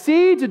and the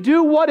sea to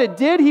do what it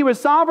did. He was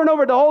sovereign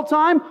over it the whole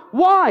time.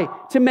 Why?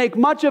 To make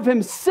much of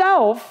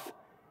himself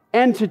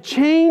and to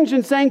change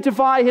and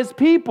sanctify his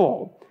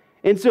people.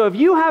 And so if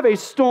you have a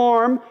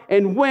storm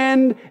and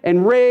wind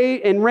and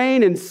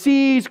rain and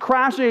seas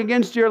crashing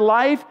against your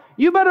life,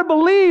 you better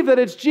believe that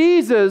it's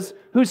Jesus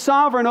who's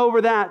sovereign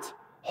over that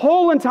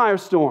whole entire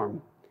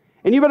storm.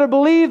 And you better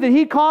believe that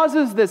he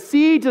causes the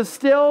sea to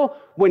still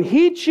when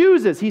he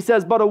chooses. He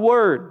says, but a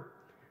word.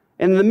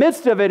 In the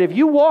midst of it, if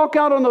you walk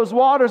out on those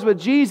waters with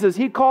Jesus,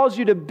 he calls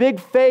you to big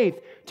faith,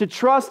 to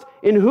trust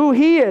in who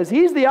he is.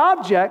 He's the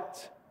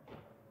object.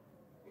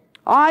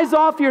 Eyes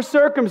off your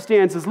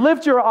circumstances.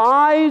 Lift your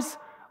eyes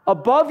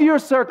above your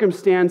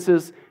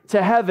circumstances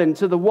to heaven,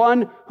 to the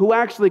one who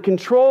actually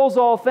controls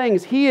all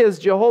things. He is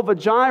Jehovah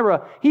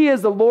Jireh. He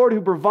is the Lord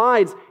who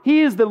provides.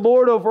 He is the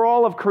Lord over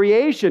all of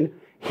creation.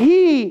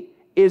 He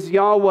is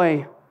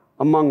Yahweh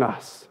among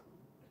us.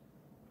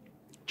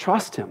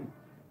 Trust him.